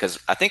opportunity there because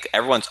I think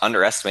everyone's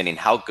underestimating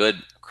how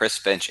good Chris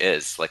Finch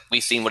is. Like,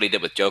 we've seen what he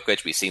did with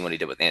Jokic. We've seen what he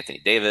did with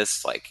Anthony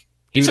Davis. Like,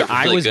 he's a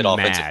really good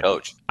offensive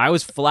coach. I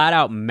was flat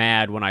out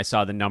mad when I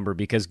saw the number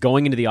because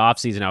going into the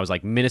offseason, I was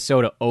like,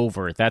 Minnesota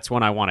over. That's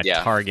when I want to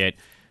target.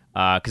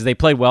 Because they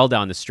played well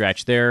down the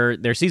stretch.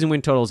 Their season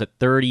win total is at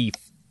 35.5,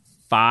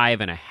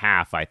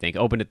 I think.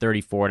 Opened at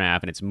 34.5,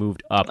 and it's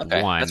moved up 1.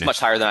 That's much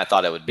higher than I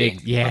thought it would be.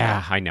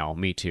 I know.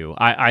 Me too.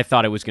 I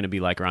thought it was going to be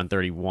like around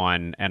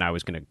 31, and I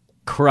was going to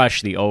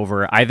crush the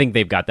over. I think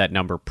they've got that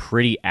number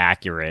pretty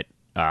accurate.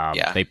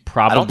 They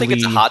probably. I don't think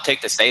it's a hot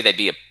take to say they'd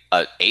be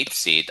a 8th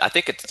seed. I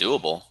think it's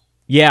doable.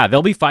 Yeah,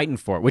 they'll be fighting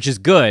for it, which is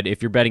good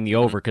if you're betting the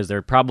over because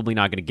they're probably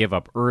not going to give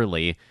up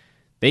early.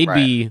 They'd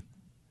be.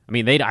 I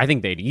mean, I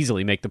think they'd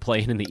easily make the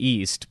play in the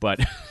East, but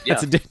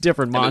that's a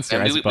different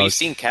monster, I suppose. We've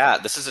seen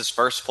Cat. This is his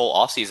first full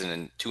offseason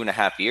in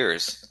 2.5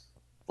 years.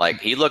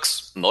 Like, he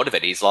looks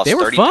motivated. He's lost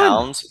 30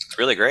 pounds. It's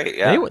really great.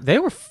 Yeah, they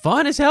were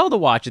fun as hell to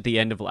watch at the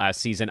end of last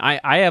season.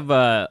 I have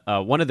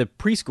one of the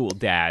preschool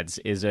dads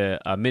is a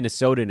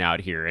Minnesotan out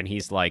here, and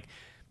he's like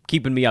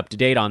keeping me up to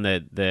date on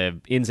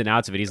the ins and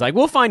outs of it. He's like,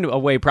 we'll find a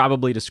way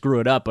probably to screw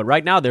it up, but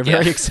right now they're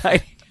very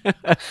exciting.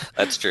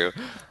 That's true.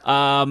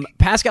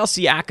 Pascal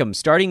Siakam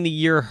starting the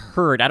year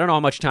hurt. I don't know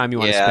how much time you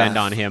want to spend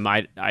on him.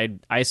 I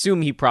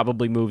assume he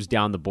probably moves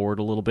down the board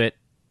a little bit.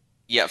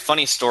 Yeah,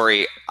 funny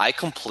story. I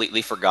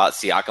completely forgot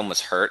Siakam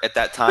was hurt at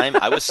that time.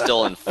 I was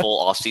still in full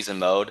off-season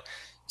mode.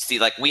 See,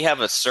 like, we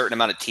have a certain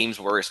amount of teams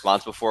we're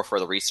responsible for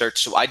the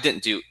research, so I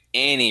didn't do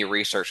any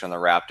research on the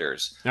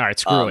Raptors. All right,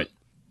 screw it.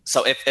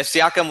 So if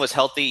Siakam was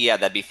healthy, yeah,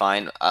 that'd be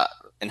fine.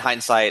 In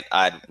hindsight,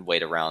 I'd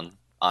wait around.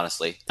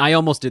 Honestly, I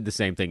almost did the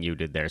same thing you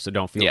did there, so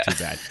don't feel too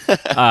bad.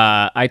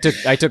 I took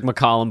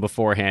McCollum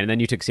beforehand, and then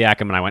you took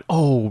Siakam, and I went,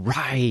 oh,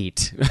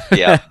 right.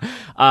 Yeah.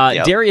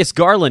 Darius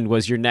Garland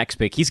was your next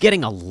pick. He's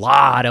getting a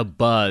lot of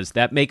buzz.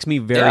 That makes me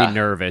very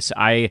nervous.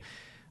 I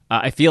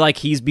feel like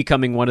he's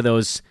becoming one of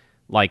those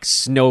like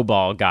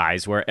snowball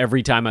guys where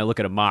every time I look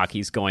at a mock,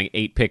 he's going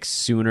 8 picks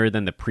sooner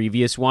than the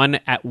previous one.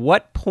 At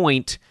what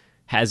point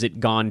has it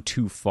gone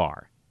too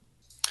far?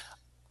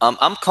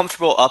 I'm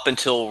comfortable up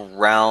until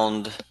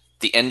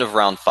the end of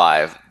round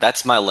 5.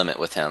 That's my limit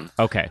with him.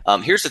 Okay.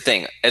 Here's the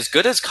thing. As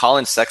good as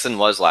Colin Sexton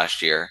was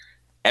last year,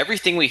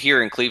 everything we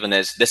hear in Cleveland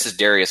is this is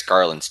Darius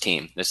Garland's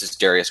team. This is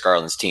Darius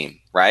Garland's team,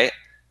 right?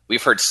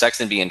 We've heard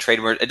Sexton being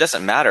traded. It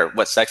doesn't matter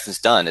what Sexton's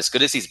done. As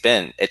good as he's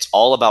been, it's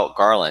all about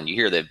Garland. You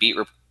hear the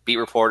beat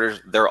reporters,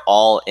 they're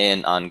all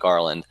in on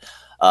Garland.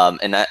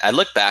 And I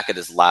look back at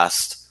his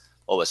last,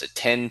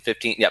 15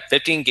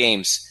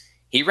 games.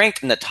 He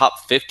ranked in the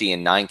top 50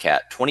 in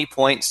 9-cat, 20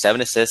 points, 7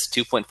 assists,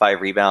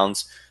 2.5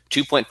 rebounds,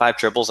 2.5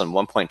 triples, and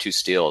 1.2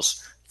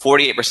 steals.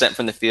 48%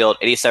 from the field,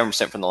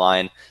 87% from the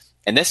line.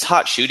 And this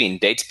hot shooting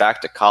dates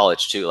back to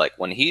college, too. Like,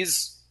 when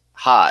he's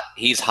hot,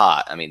 he's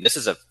hot. I mean, this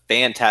is a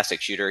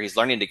fantastic shooter. He's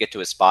learning to get to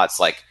his spots.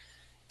 Like,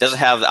 doesn't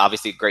have,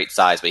 obviously, great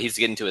size, but he's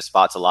getting to his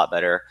spots a lot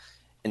better.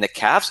 And the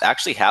Cavs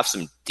actually have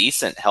some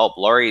decent help.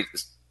 Laurie,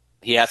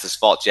 he has his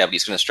faults, yeah, but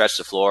he's going to stretch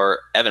the floor.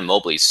 Evan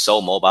Mobley's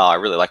so mobile. I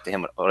really liked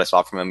what I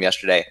saw from him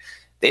yesterday.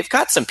 They've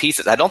got some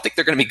pieces. I don't think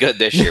they're going to be good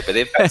this year, but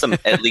they've got some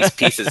at least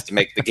pieces to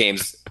make the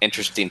games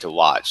interesting to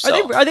watch.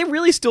 So. Are they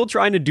really still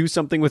trying to do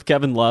something with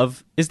Kevin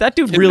Love? Is that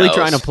dude really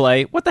trying to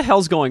play? What the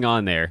hell's going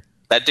on there?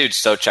 That dude's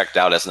so checked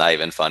out, it's not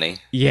even funny.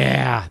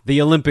 Yeah,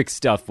 the Olympic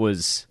stuff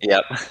was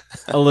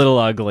a little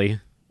ugly.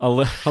 A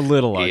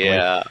little ugly.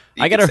 Yeah,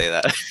 you can say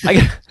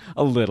that.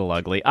 A little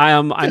ugly.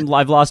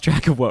 I've lost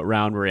track of what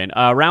round we're in.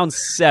 Round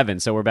 7,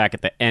 so we're back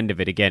at the end of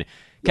it again.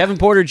 Kevin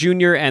Porter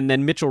Jr. and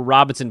then Mitchell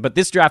Robinson. But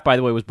this draft, by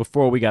the way, was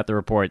before we got the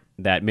report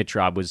that Mitch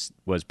Rob was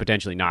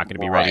potentially not going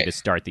to be ready to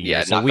start the year.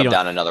 Yeah, knock him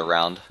down another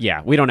round.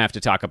 Yeah, we don't have to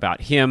talk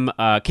about him.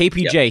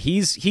 KPJ,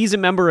 he's a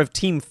member of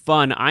Team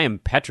Fun. I am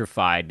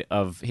petrified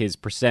of his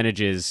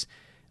percentages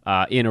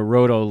in a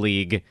Roto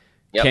league.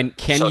 Yep.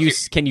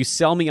 Can you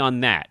sell me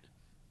on that?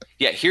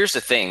 Yeah, here's the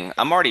thing.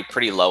 I'm already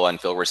pretty low on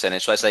field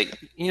percentage, so I say,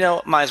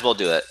 might as well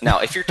do it. Now,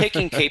 if you're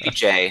taking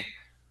KPJ,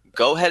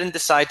 go ahead and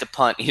decide to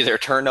punt either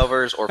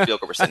turnovers or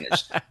field goal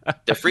percentage.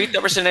 The free throw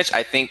percentage,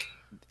 I think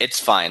it's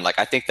fine. Like,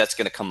 I think that's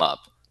going to come up.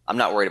 I'm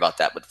not worried about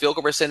that. But field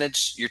goal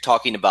percentage, you're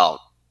talking about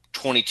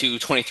 22,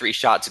 23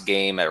 shots a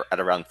game at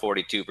around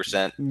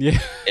 42%. Yeah.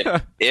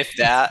 If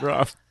that,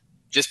 rough.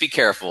 Just be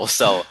careful.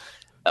 So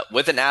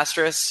with an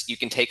asterisk, you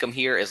can take them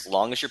here as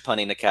long as you're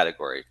punting the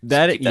category.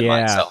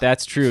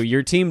 That's true.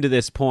 Your team to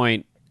this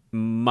point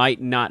might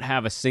not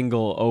have a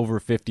single over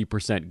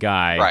 50%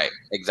 guy. Right,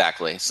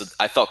 exactly. So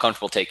I felt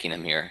comfortable taking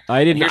him here.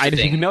 I didn't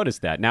even notice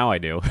that. Now I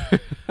do.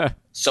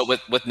 So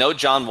with no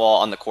John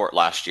Wall on the court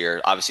last year,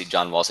 obviously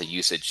John Wall's a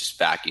usage just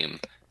vacuum.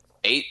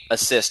 8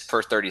 assists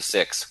per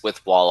 36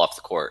 with Wall off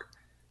the court.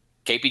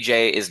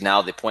 KPJ is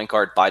now the point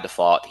guard by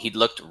default. He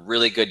looked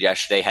really good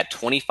yesterday, had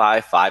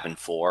 25, 5, and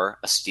 4,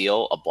 a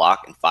steal, a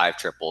block, and 5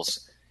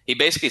 triples. He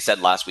basically said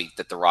last week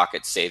that the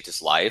Rockets saved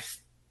his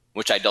life,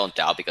 which I don't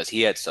doubt because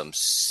he had some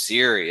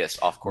serious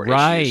off-court issues.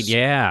 Right,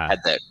 yeah.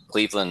 Had the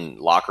Cleveland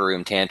locker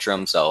room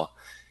tantrum, so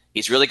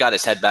he's really got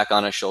his head back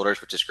on his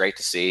shoulders, which is great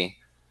to see.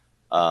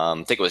 I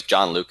think it was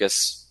John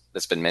Lucas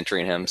that's been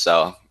mentoring him,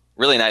 so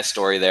really nice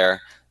story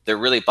there. They're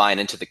really buying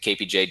into the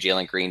KPJ,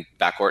 Jalen Green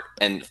backcourt.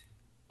 And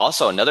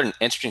also another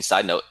interesting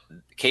side note,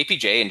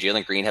 KPJ and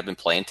Jalen Green have been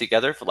playing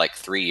together for like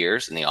 3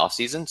 years in the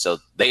offseason, so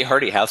they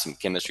already have some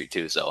chemistry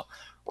too, so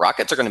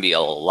Rockets are going to be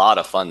a lot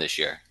of fun this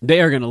year.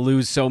 They are going to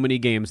lose so many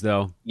games,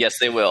 though. Yes,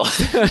 they will.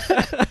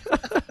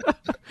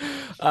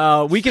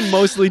 We can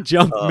mostly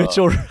jump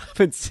Mitchell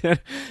Robinson.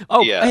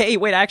 Oh, yeah. Hey,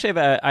 wait, I actually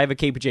have a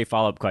KPJ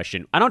follow-up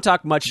question. I don't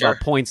talk much about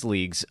points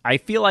leagues. I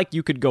feel like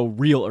you could go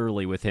real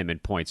early with him in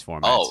points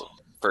formats. Oh,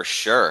 for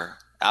sure.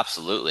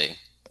 Absolutely.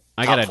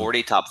 Top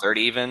 40, top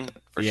 30 even,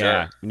 for sure.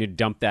 Yeah, you need to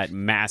dump that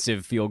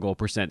massive field goal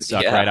percent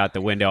suck right out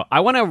the window.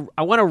 I want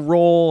to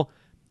roll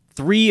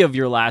 3 of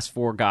your last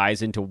 4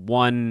 guys into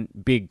one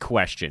big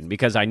question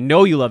because I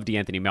know you love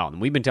DeAnthony Melton.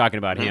 We've been talking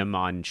about him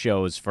on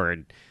shows for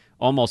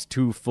almost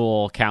 2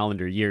 full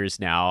calendar years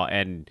now,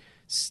 and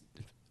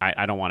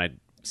I don't want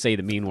to say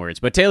the mean words,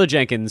 but Taylor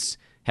Jenkins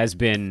has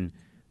been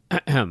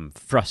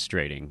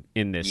frustrating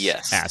in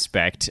this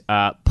aspect.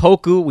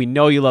 Poku, we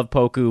know you love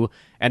Poku,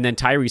 and then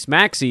Tyrese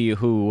Maxey,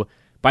 who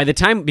by the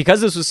time,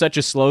 because this was such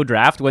a slow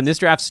draft, when this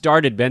draft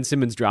started, Ben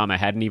Simmons' drama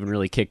hadn't even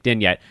really kicked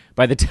in yet.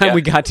 By the time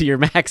we got to your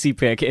Maxey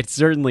pick, it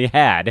certainly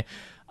had.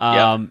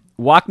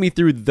 Walk me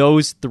through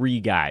those 3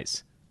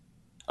 guys.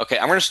 Okay,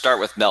 I'm going to start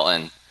with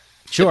Melton.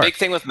 Sure. The big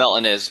thing with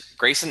Melton is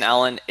Grayson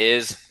Allen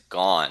is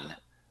gone.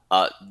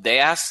 They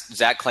asked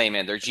Zach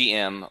Klayman, their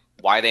GM,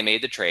 why they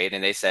made the trade,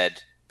 and they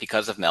said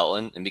because of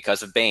Melton and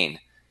because of Bane.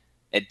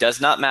 It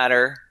does not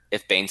matter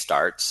if Bane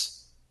starts.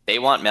 They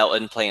want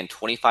Melton playing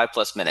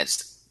 25-plus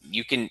minutes.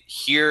 You can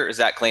hear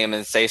Zach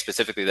Klayman say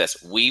specifically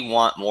this: we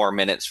want more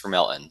minutes for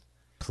Melton.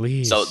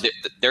 Please. So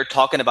they're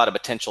talking about a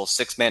potential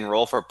 6-man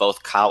role for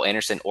both Kyle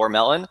Anderson or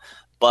Melton,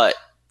 but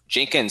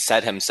Jenkins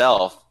said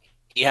himself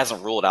he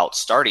hasn't ruled out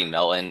starting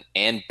Melton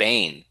and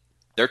Bane.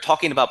 They're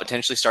talking about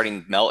potentially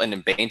starting Melton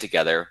and Bain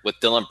together with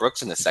Dylan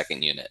Brooks in the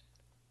second unit.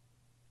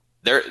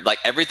 They're like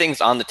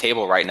everything's on the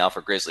table right now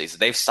for Grizzlies.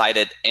 They've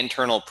cited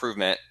internal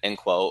improvement, end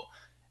quote,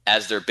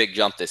 as their big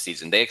jump this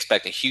season. They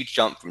expect a huge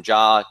jump from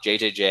Ja,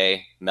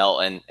 JJJ,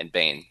 Melton, and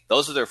Bain.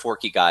 Those are their 4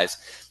 key guys.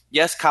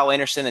 Yes, Kyle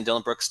Anderson and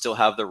Dylan Brooks still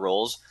have their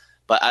roles,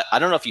 but I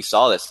don't know if you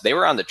saw this. They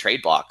were on the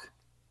trade block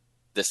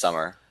this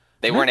summer.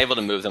 They weren't able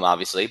to move them,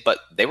 obviously, but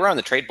they were on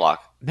the trade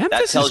block.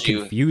 Memphis is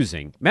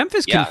confusing.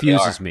 Memphis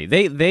confuses me.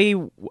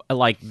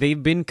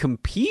 They've been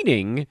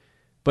competing,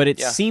 but it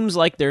seems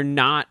like they're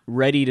not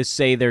ready to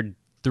say they're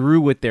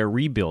through with their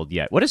rebuild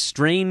yet. What a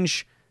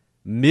strange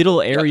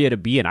middle area to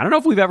be in. I don't know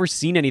if we've ever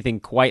seen anything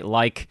quite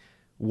like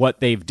what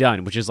they've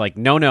done, which is like,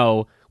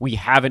 no, we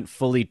haven't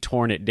fully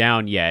torn it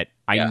down yet.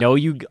 I know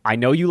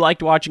you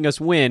liked watching us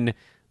win,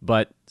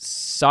 but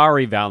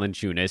sorry,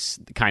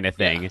 Valanciunas, kind of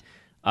thing.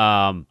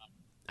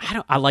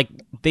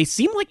 They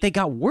seem like they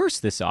got worse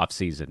this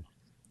offseason.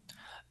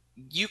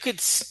 You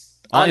could,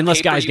 unless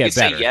paper, guys get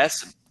better.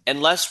 Yes,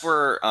 unless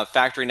we're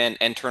factoring in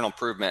internal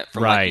improvement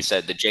from, like you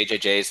said, the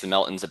JJJs, the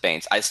Meltons, the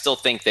Bains. I still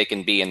think they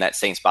can be in that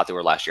same spot they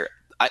were last year.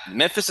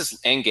 Memphis'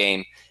 end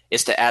game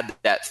is to add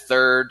that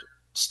third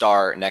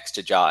star next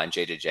to Ja and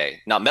JJJ.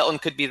 Now, Melton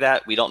could be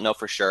that. We don't know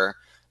for sure.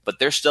 But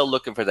they're still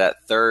looking for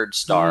that third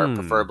star,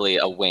 preferably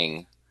a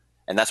wing.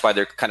 And that's why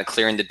they're kind of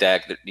clearing the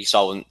deck. You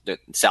saw the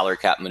salary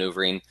cap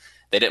maneuvering.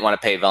 They didn't want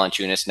to pay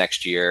Valanciunas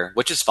next year,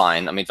 which is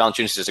fine. I mean,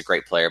 Valanciunas is a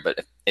great player,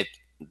 but if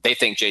they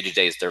think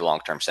JJJ is their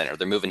long-term center,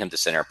 they're moving him to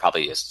center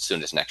probably as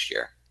soon as next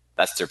year.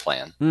 That's their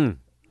plan.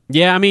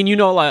 Yeah, I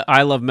mean,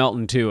 I love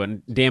Melton too,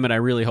 and damn it, I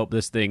really hope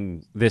this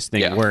thing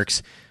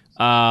works.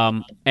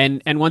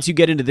 And once you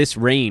get into this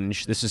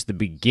range, this is the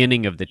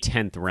beginning of the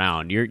 10th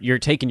round. You're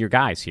taking your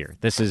guys here.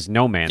 This is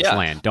no man's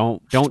land.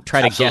 Don't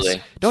try to guess.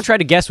 Don't try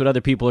to guess what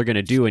other people are going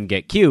to do and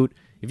get cute.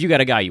 If you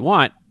got a guy you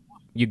want,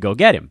 you go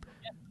get him.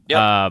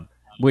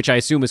 Which I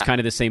assume is kind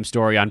of the same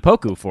story on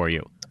Poku for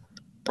you.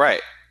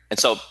 Right. And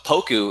so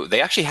Poku,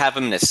 they actually have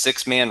him in a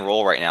 6-man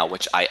role right now,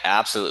 which I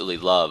absolutely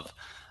love.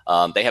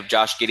 They have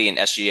Josh Giddey and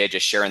SGA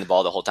just sharing the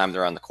ball the whole time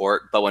they're on the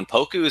court. But when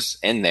Poku's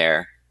in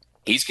there,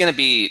 he's going to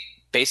be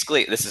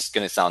basically, this is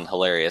going to sound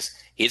hilarious,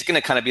 he's going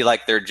to kind of be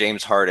like their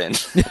James Harden,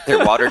 their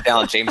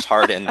watered-down James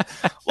Harden,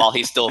 while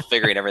he's still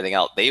figuring everything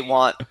out. They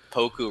want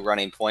Poku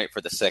running point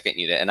for the second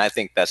unit, and I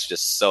think that's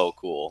just so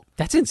cool.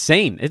 That's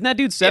insane. Isn't that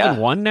dude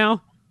 7'1"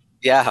 now?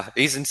 Yeah,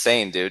 he's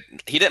insane, dude.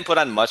 He didn't put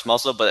on much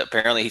muscle, but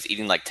apparently he's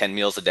eating like 10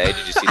 meals a day.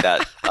 Did you see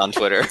that on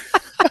Twitter?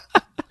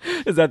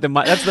 Is that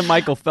that's the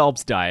Michael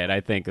Phelps diet?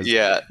 I think. It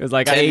was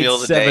like 10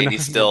 meals a day, and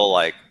he's still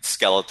like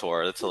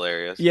Skeletor. That's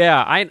hilarious.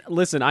 Yeah,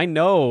 I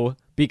know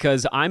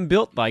because I'm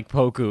built like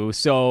Poku,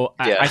 so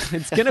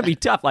it's gonna be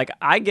tough. Like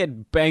I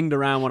get banged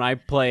around when I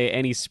play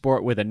any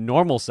sport with a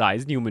normal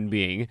sized human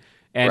being,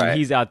 and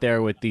he's out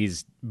there with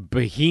these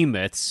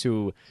behemoths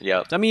who.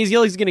 Yeah. I mean,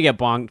 he's gonna get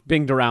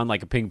binged around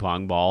like a ping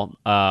pong ball.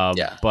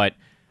 But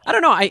I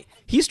don't know.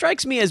 He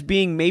strikes me as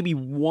being maybe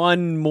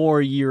one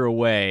more year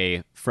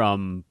away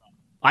from.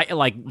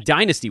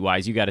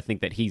 Dynasty-wise, you got to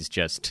think that he's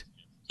just...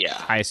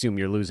 Yeah. I assume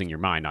you're losing your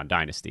mind on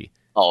Dynasty.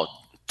 Oh,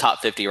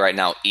 top 50 right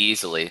now,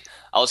 easily.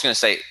 I was going to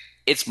say,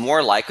 it's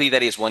more likely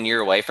that he's 1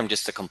 year away from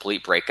just a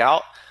complete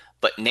breakout,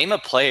 but name a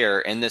player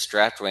in this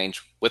draft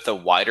range with a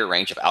wider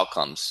range of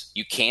outcomes.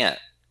 You can't.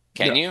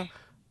 Can you?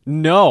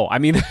 No. I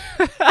mean,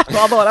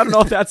 although I don't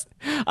know if that's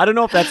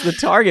the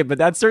target, but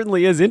that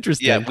certainly is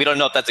interesting. Yeah, we don't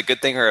know if that's a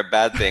good thing or a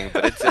bad thing,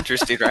 but it's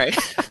interesting, right?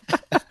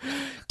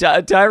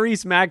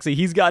 Tyrese Maxey,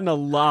 he's gotten a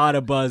lot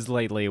of buzz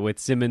lately with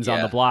Simmons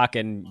on the block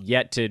and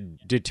yet to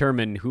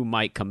determine who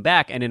might come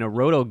back. And in a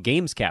Roto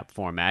Games Cap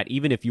format,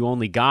 even if you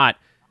only got,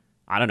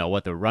 I don't know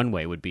what the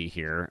runway would be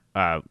here,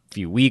 a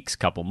few weeks,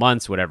 couple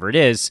months, whatever it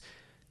is,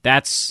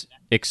 that's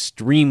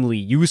extremely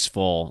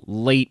useful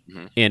late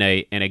in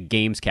a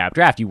Games Cap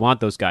draft. You want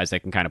those guys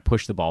that can kind of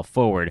push the ball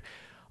forward.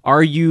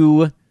 When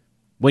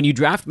you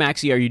draft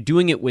Maxey, are you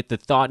doing it with the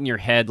thought in your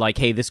head like,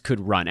 hey, this could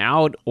run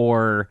out,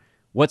 or...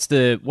 What's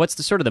the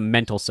sort of the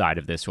mental side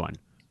of this one?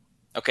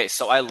 Okay,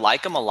 so I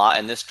like him a lot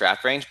in this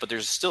draft range, but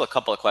there's still a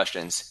couple of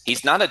questions.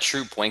 He's not a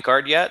true point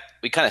guard yet.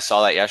 We kind of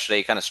saw that yesterday.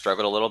 He kind of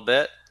struggled a little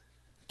bit,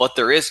 but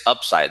there is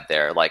upside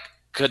there. Like,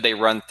 could they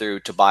run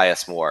through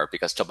Tobias more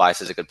because Tobias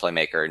is a good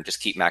playmaker and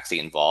just keep Maxey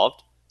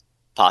involved?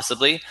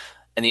 Possibly.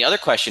 And the other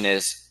question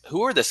is,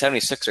 who are the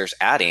 76ers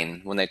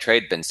adding when they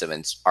trade Ben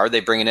Simmons? Are they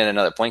bringing in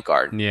another point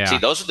guard? Yeah. See,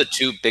 those are the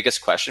two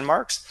biggest question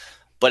marks.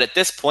 But at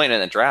this point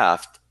in the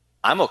draft,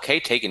 I'm okay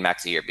taking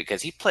Maxey here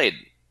because he played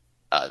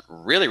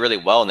really, really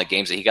well in the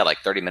games that he got like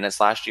 30 minutes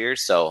last year.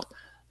 So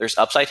there's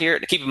upside here.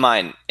 To keep in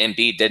mind,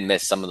 Embiid did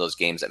miss some of those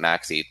games that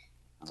Maxey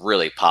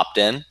really popped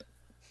in.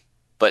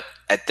 But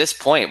at this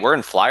point, we're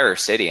in Flyer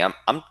City. I'm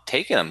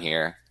taking him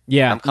here.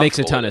 Yeah, makes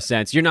a ton of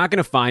sense. You're not going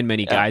to find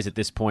many guys at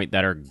this point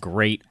that are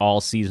great all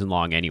season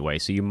long anyway.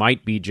 So you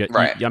might be just.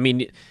 Right. I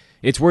mean,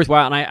 it's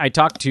worthwhile. And I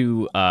talked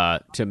to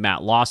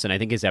Matt Lawson. I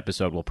think his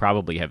episode will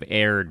probably have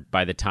aired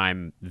by the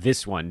time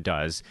this one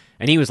does.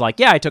 And he was like,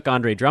 yeah, I took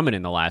Andre Drummond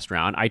in the last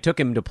round. I took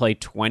him to play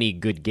 20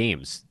 good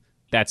games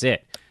That's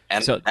it.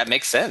 And so that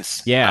makes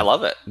sense. Yeah, I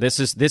love it. This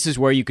is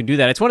where you can do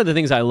that. It's one of the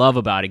things I love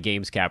about a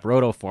GamesCap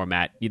Roto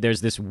format. There's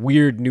this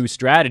weird new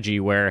strategy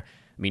where,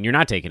 I mean, you're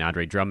not taking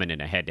Andre Drummond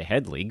in a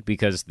head-to-head league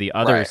because the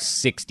other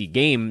 60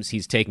 games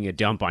he's taking a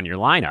dump on your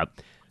lineup.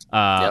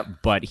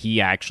 But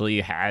he actually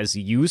has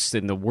use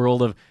in the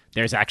world of,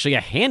 there's actually a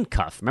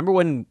handcuff. Remember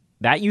when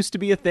that used to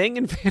be a thing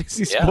in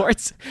fantasy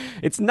sports?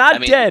 It's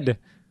not dead.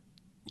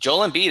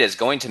 Joel Embiid is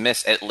going to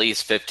miss at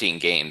least 15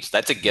 games.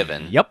 That's a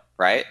given. Yep.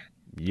 Right?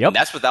 Yep. And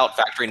that's without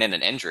factoring in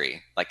an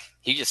injury. Like,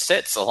 he just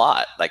sits a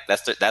lot. Like,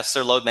 that's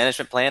their load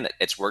management plan.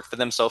 It's worked for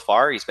them so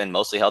far. He's been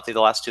mostly healthy the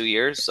last 2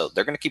 years, so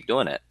they're going to keep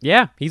doing it.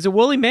 Yeah, he's a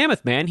woolly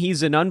mammoth, man.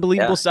 He's an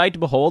unbelievable sight to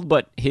behold,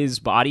 but his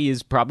body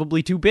is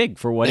probably too big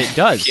for what it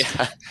does.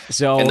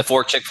 So, and the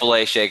 4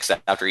 Chick-fil-A shakes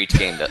after each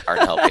game that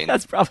aren't helping.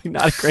 That's probably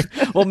not a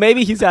great... Well,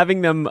 maybe he's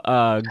having them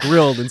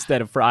grilled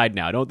instead of fried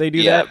now. Don't they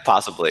do that? Yeah,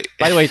 possibly.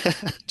 By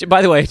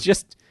the way,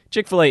 just...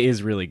 Chick-fil-A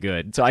is really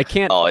good, so I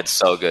can't... Oh, it's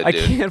so good, dude.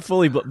 I can't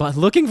fully... But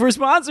looking for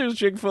sponsors,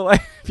 Chick-fil-A,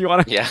 if you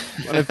want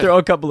to throw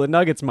a couple of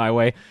nuggets my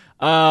way.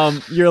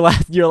 Your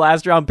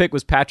last round pick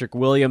was Patrick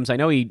Williams. I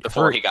know he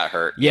got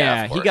hurt.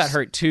 Yeah, he got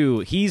hurt too.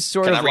 He's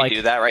sort of like... Can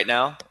I redo that right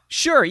now?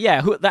 Sure,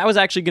 yeah. That was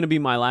actually going to be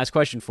my last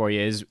question for you,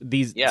 is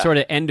these sort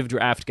of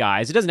end-of-draft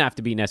guys. It doesn't have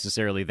to be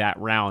necessarily that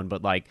round,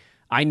 but like,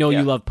 I know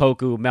you love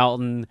Poku,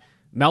 Melton.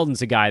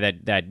 Melton's a guy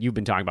that you've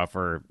been talking about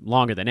for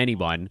longer than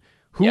anyone.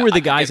 Who are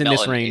the guys in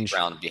this range?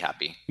 Round, be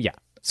happy. Yeah.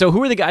 So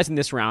who are the guys in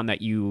this round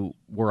that you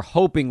were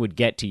hoping would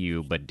get to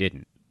you but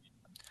didn't?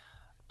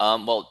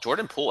 Well,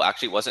 Jordan Poole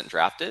actually wasn't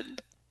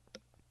drafted,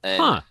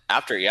 and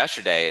after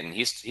yesterday, and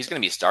he's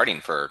going to be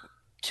starting for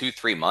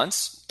 2-3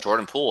 months.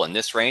 Jordan Poole in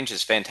this range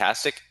is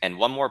fantastic, and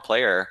one more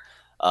player,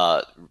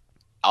 Alperen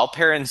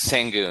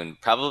Sengun,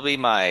 probably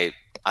my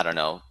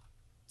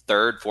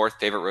third, fourth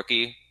favorite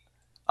rookie.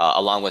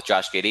 Along with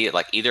Josh Giddey,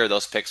 like either of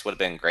those picks would have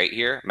been great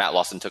here. Matt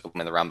Lawson took him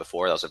in the round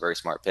before. That was a very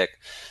smart pick.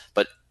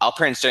 But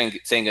Alperen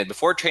Sengun,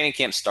 before training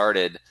camp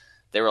started,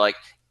 they were like,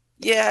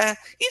 yeah,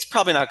 he's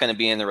probably not going to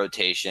be in the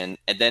rotation.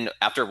 And then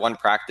after one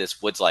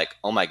practice, Wood's like,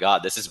 oh my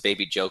God, this is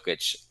baby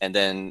Jokic. And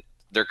then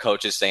their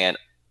coach is saying,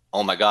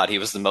 oh my God, he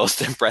was the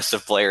most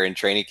impressive player in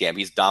training camp.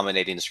 He's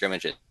dominating the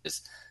scrimmages.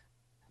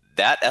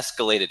 That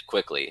escalated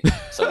quickly.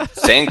 So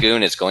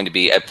Sengun is going to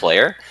be a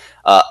player.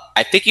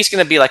 I think he's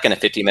going to be like in a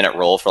 50-minute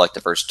role for like the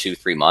first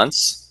 2-3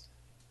 months.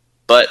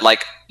 But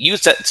like you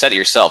said it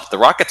yourself, the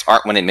Rockets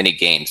aren't winning many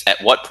games.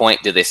 At what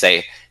point do they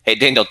say, hey,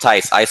 Daniel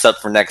Tice, ice up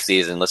for next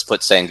season. Let's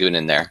put Sengun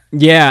in there.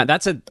 Yeah,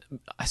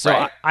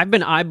 I've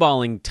been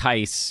eyeballing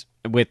Tice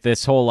with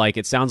this whole, like,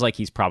 it sounds like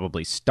he's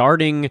probably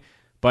starting,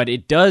 but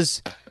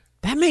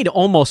that made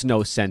almost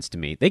no sense to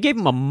me. They gave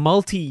him a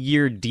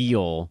multi-year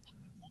deal,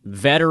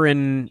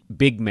 veteran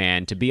big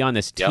man, to be on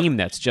this team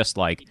that's just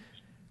like,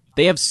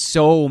 they have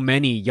so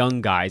many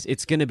young guys.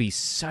 It's going to be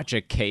such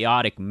a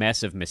chaotic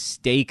mess of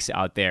mistakes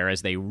out there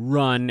as they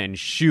run and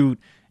shoot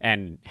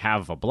and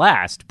have a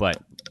blast, but,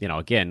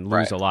 again,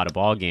 lose a lot of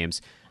ball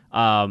games.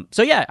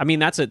 So yeah, I mean,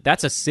 that's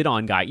a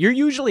sit-on guy. You're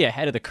usually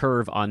ahead of the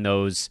curve on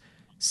those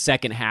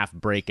second half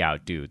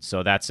breakout dudes.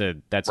 So that's a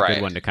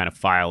good one to kind of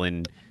file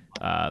in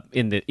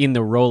the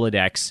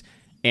Rolodex.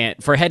 And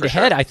for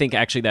head-to-head, I think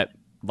actually that,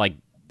 like,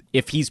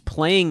 if he's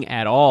playing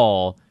at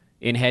all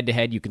in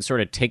head-to-head, you can sort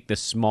of take the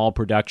small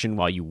production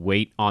while you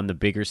wait on the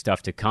bigger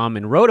stuff to come.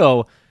 In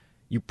Roto,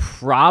 you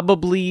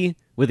probably,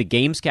 with a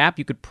games cap,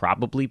 you could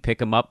probably pick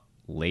him up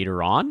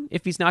later on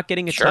if he's not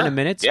getting a ton of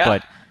minutes. Yeah.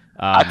 But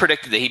I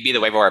predicted that he'd be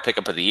the waiver wire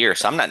pickup of the year,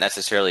 so I'm not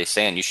necessarily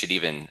saying you should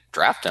even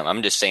draft him.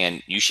 I'm just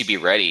saying you should be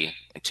ready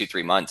in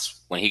 2-3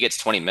 months. When he gets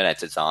 20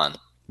 minutes, it's on.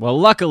 Well,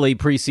 luckily,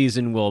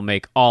 preseason will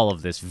make all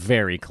of this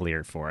very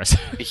clear for us.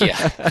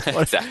 Yeah,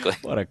 exactly.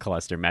 What a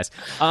cluster mess.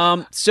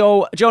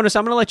 So, Jonas,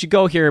 I'm going to let you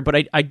go here,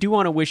 but I do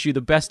want to wish you the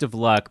best of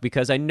luck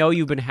because I know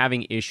you've been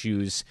having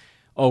issues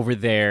over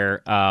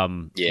there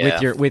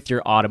with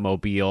your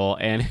automobile,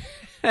 and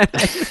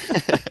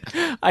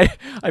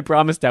I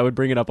promised I would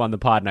bring it up on the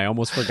pod, and I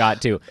almost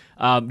forgot to.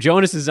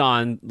 Jonas is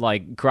on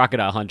like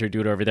Crocodile Hunter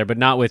dude over there, but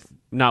not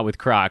with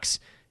Crocs.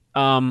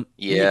 You want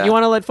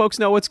to let folks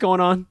know what's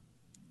going on?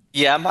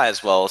 Yeah, I might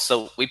as well.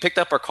 So we picked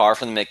up our car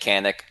from the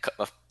mechanic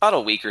about a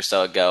week or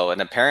so ago, and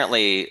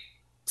apparently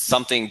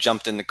something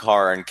jumped in the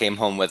car and came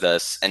home with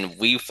us, and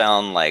we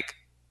found like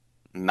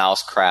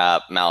mouse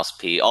crap, mouse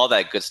pee, all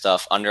that good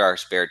stuff under our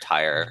spare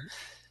tire.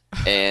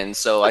 And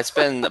so I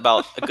spend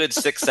about a good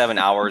 6-7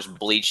 hours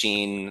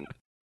bleaching,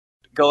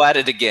 go at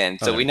it again.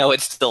 So we know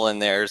it's still in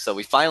there. So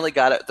we finally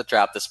got it at the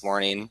trap this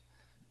morning,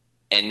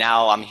 and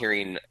now I'm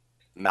hearing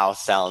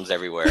mouse sounds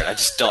everywhere. I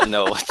just don't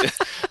know what to,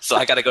 so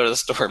I got to go to the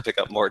store and pick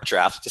up more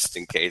traps just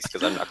in case,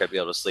 because I'm not going to be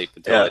able to sleep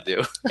until I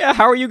do. Yeah,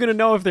 how are you going to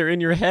know if they're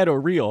in your head or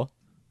real?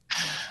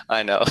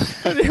 I know.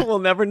 We'll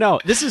never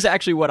know. This is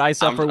actually what I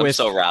suffer with. I'm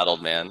so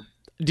rattled, man.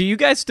 Do you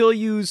guys still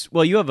use?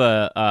 Well, you have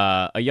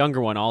a younger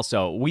one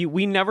also.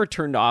 We never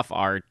turned off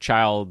our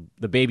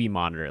the baby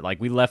monitor. Like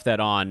we left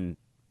that on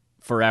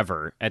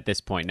forever at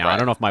this point now. Right. I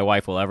don't know if my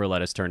wife will ever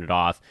let us turn it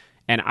off.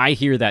 And I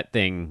hear that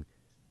thing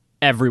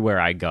everywhere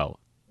I go.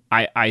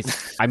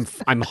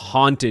 I'm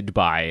haunted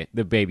by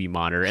the baby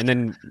monitor. And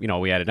then,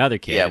 we had another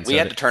kid. Yeah, we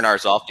had to turn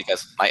ours off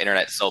because my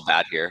internet's so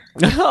bad here.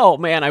 Oh,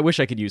 man, I wish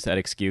I could use that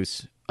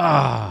excuse.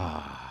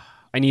 I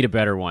need a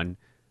better one.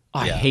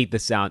 I hate the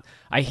sound.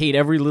 I hate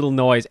every little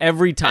noise.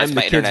 Every time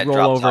the kids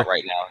roll over. Out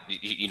right now.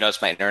 You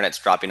notice my internet's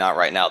dropping out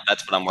right now.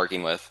 That's what I'm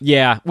working with.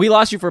 Yeah, we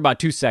lost you for about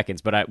 2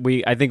 seconds, but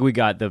I think we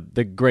got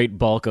the great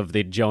bulk of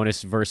the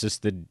Jonas versus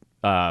the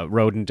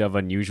rodent of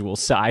unusual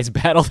size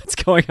battle that's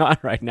going on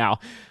right now.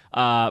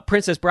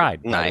 Princess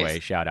Bride, by the way,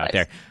 shout out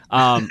there.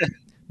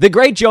 The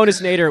great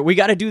Jonas Nader. We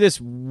got to do this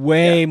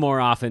way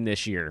more often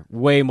this year.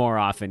 Way more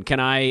often.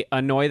 Can I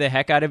annoy the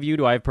heck out of you?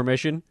 Do I have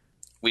permission?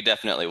 We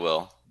definitely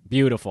will.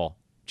 Beautiful.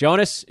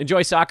 Jonas,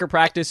 enjoy soccer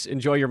practice.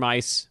 Enjoy your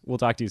mice. We'll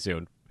talk to you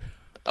soon.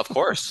 Of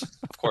course.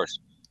 Of course.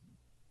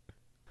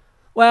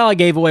 Well, I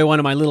gave away one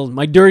of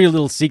my dirty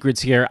little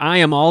secrets here. I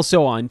am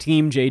also on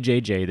Team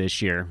JJJ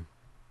this year.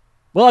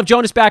 We'll have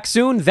Jonas back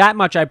soon. That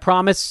much I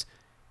promise.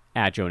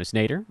 At Jonas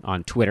Nader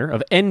on Twitter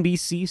of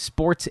NBC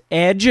Sports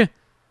Edge. I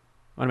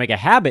want to make a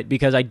habit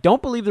because I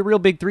don't believe the real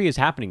Big Three is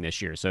happening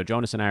this year. So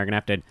Jonas and I are going to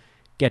have to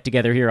get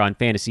together here on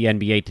Fantasy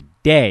NBA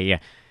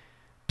today.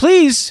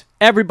 Please,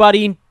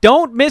 everybody,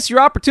 don't miss your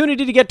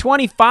opportunity to get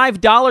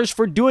 $25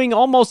 for doing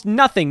almost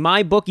nothing.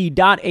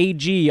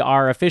 MyBookie.ag,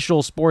 our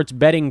official sports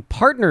betting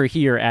partner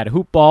here at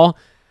Hoopball,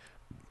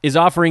 is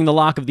offering the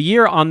lock of the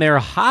year on their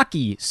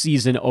hockey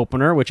season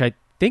opener, which I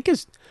think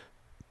is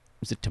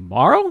it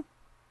tomorrow?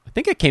 I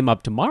think it came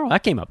up tomorrow.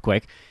 That came up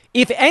quick.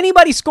 If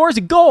anybody scores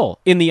a goal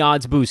in the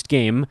odds boost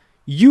game,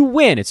 you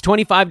win. It's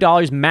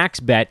 $25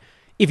 max bet.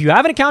 If you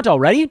have an account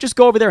already, just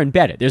go over there and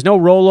bet it. There's no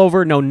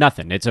rollover, no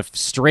nothing. It's a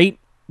straight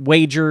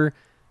wager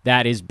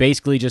that is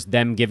basically just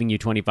them giving you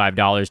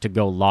 $25 to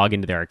go log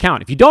into their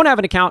account. If you don't have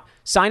an account,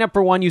 sign up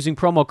for one using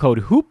promo code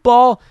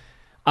HOOPBALL.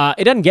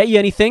 It doesn't get you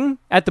anything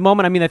at the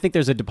moment. I mean, I think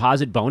there's a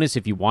deposit bonus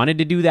if you wanted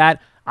to do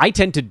that. I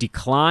tend to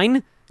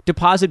decline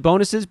deposit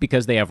bonuses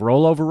because they have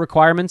rollover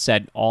requirements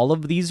at all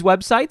of these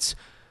websites.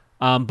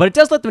 But it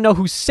does let them know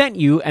who sent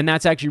you, and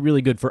that's actually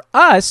really good for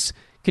us,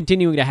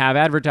 continuing to have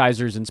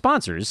advertisers and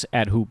sponsors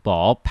at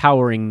Hoopball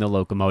powering the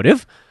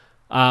locomotive.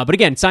 But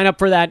again, sign up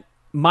for that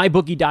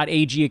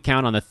MyBookie.ag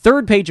account. On the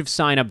third page of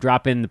sign up,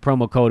 drop in the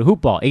promo code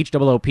HOOPBALL,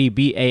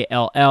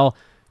 HOOPBALL.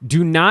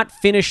 Do not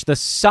finish the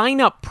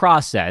sign up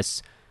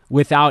process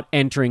without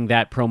entering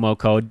that promo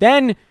code.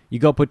 Then you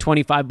go put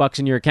 $25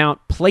 in your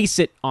account, place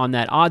it on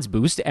that odds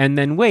boost, and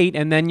then wait,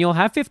 and then you'll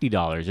have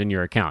 $50 in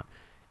your account.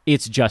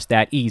 It's just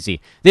that easy.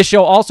 This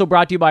show also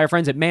brought to you by our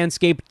friends at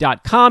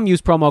Manscaped.com.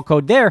 Use promo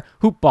code there,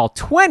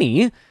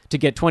 HoopBall20, to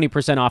get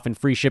 20% off and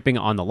free shipping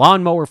on the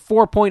Lawnmower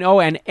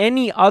 4.0 and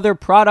any other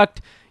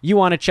product you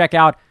want to check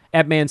out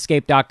at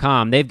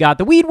Manscaped.com. They've got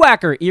the Weed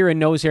Whacker ear and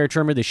nose hair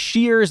trimmer, the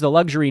shears, the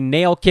luxury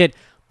nail kit,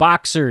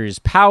 boxers,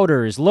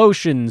 powders,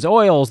 lotions,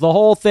 oils, the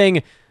whole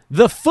thing,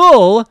 the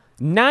full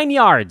 9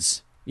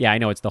 yards. Yeah, I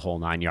know it's the whole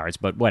 9 yards,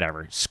 but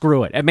whatever.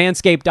 Screw it. At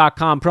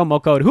Manscaped.com,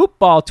 promo code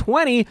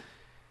HoopBall20.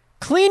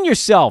 Clean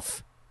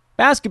yourself.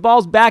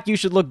 Basketball's back. You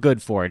should look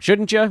good for it,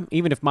 shouldn't you?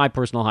 Even if my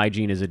personal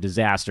hygiene is a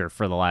disaster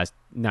for the last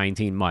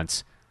 19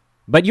 months.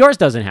 But yours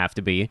doesn't have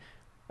to be.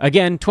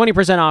 Again,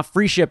 20% off,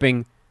 free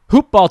shipping,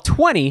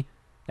 HoopBall20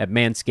 at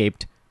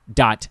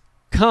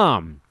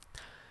Manscaped.com.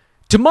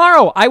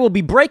 Tomorrow, I will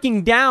be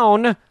breaking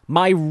down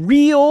my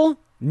real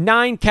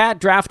 9-cat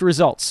draft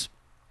results.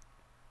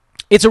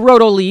 It's a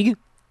Roto League,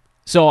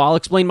 so I'll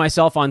explain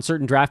myself on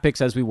certain draft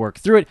picks as we work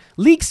through it.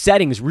 League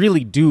settings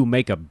really do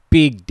make a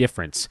big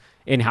difference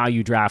in how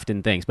you draft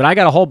and things. But I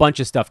got a whole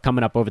bunch of stuff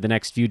coming up over the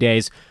next few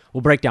days.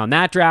 We'll break down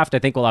that draft. I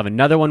think we'll have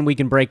another one we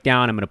can break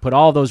down. I'm going to put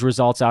all those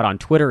results out on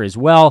Twitter as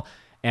well,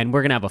 and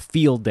we're going to have a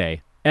field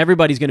day.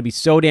 Everybody's going to be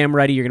so damn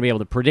ready. You're going to be able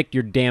to predict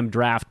your damn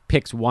draft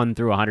picks 1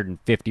 through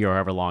 150 or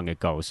however long it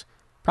goes.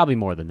 Probably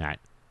more than that.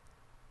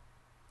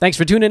 Thanks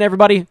for tuning in,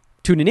 everybody.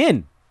 Tuning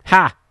in.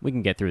 Ha! We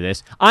can get through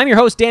this. I'm your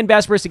host, Dan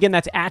Besbris. Again,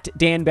 that's at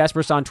Dan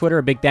Besbris on Twitter.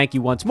 A big thank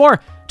you once more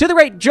to the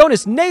great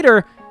Jonas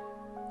Nader.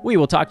 We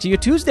will talk to you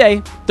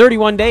Tuesday.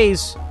 31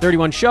 days,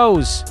 31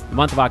 shows. The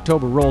month of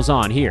October rolls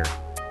on here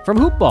from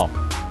Hoopball.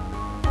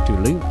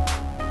 Toodaloo.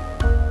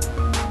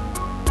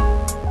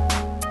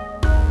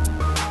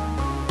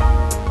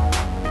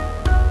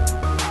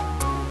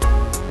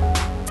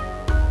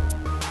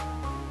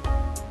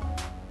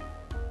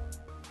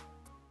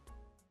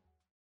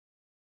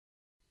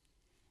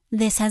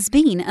 This has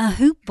been a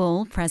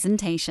Hoopball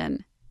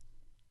presentation.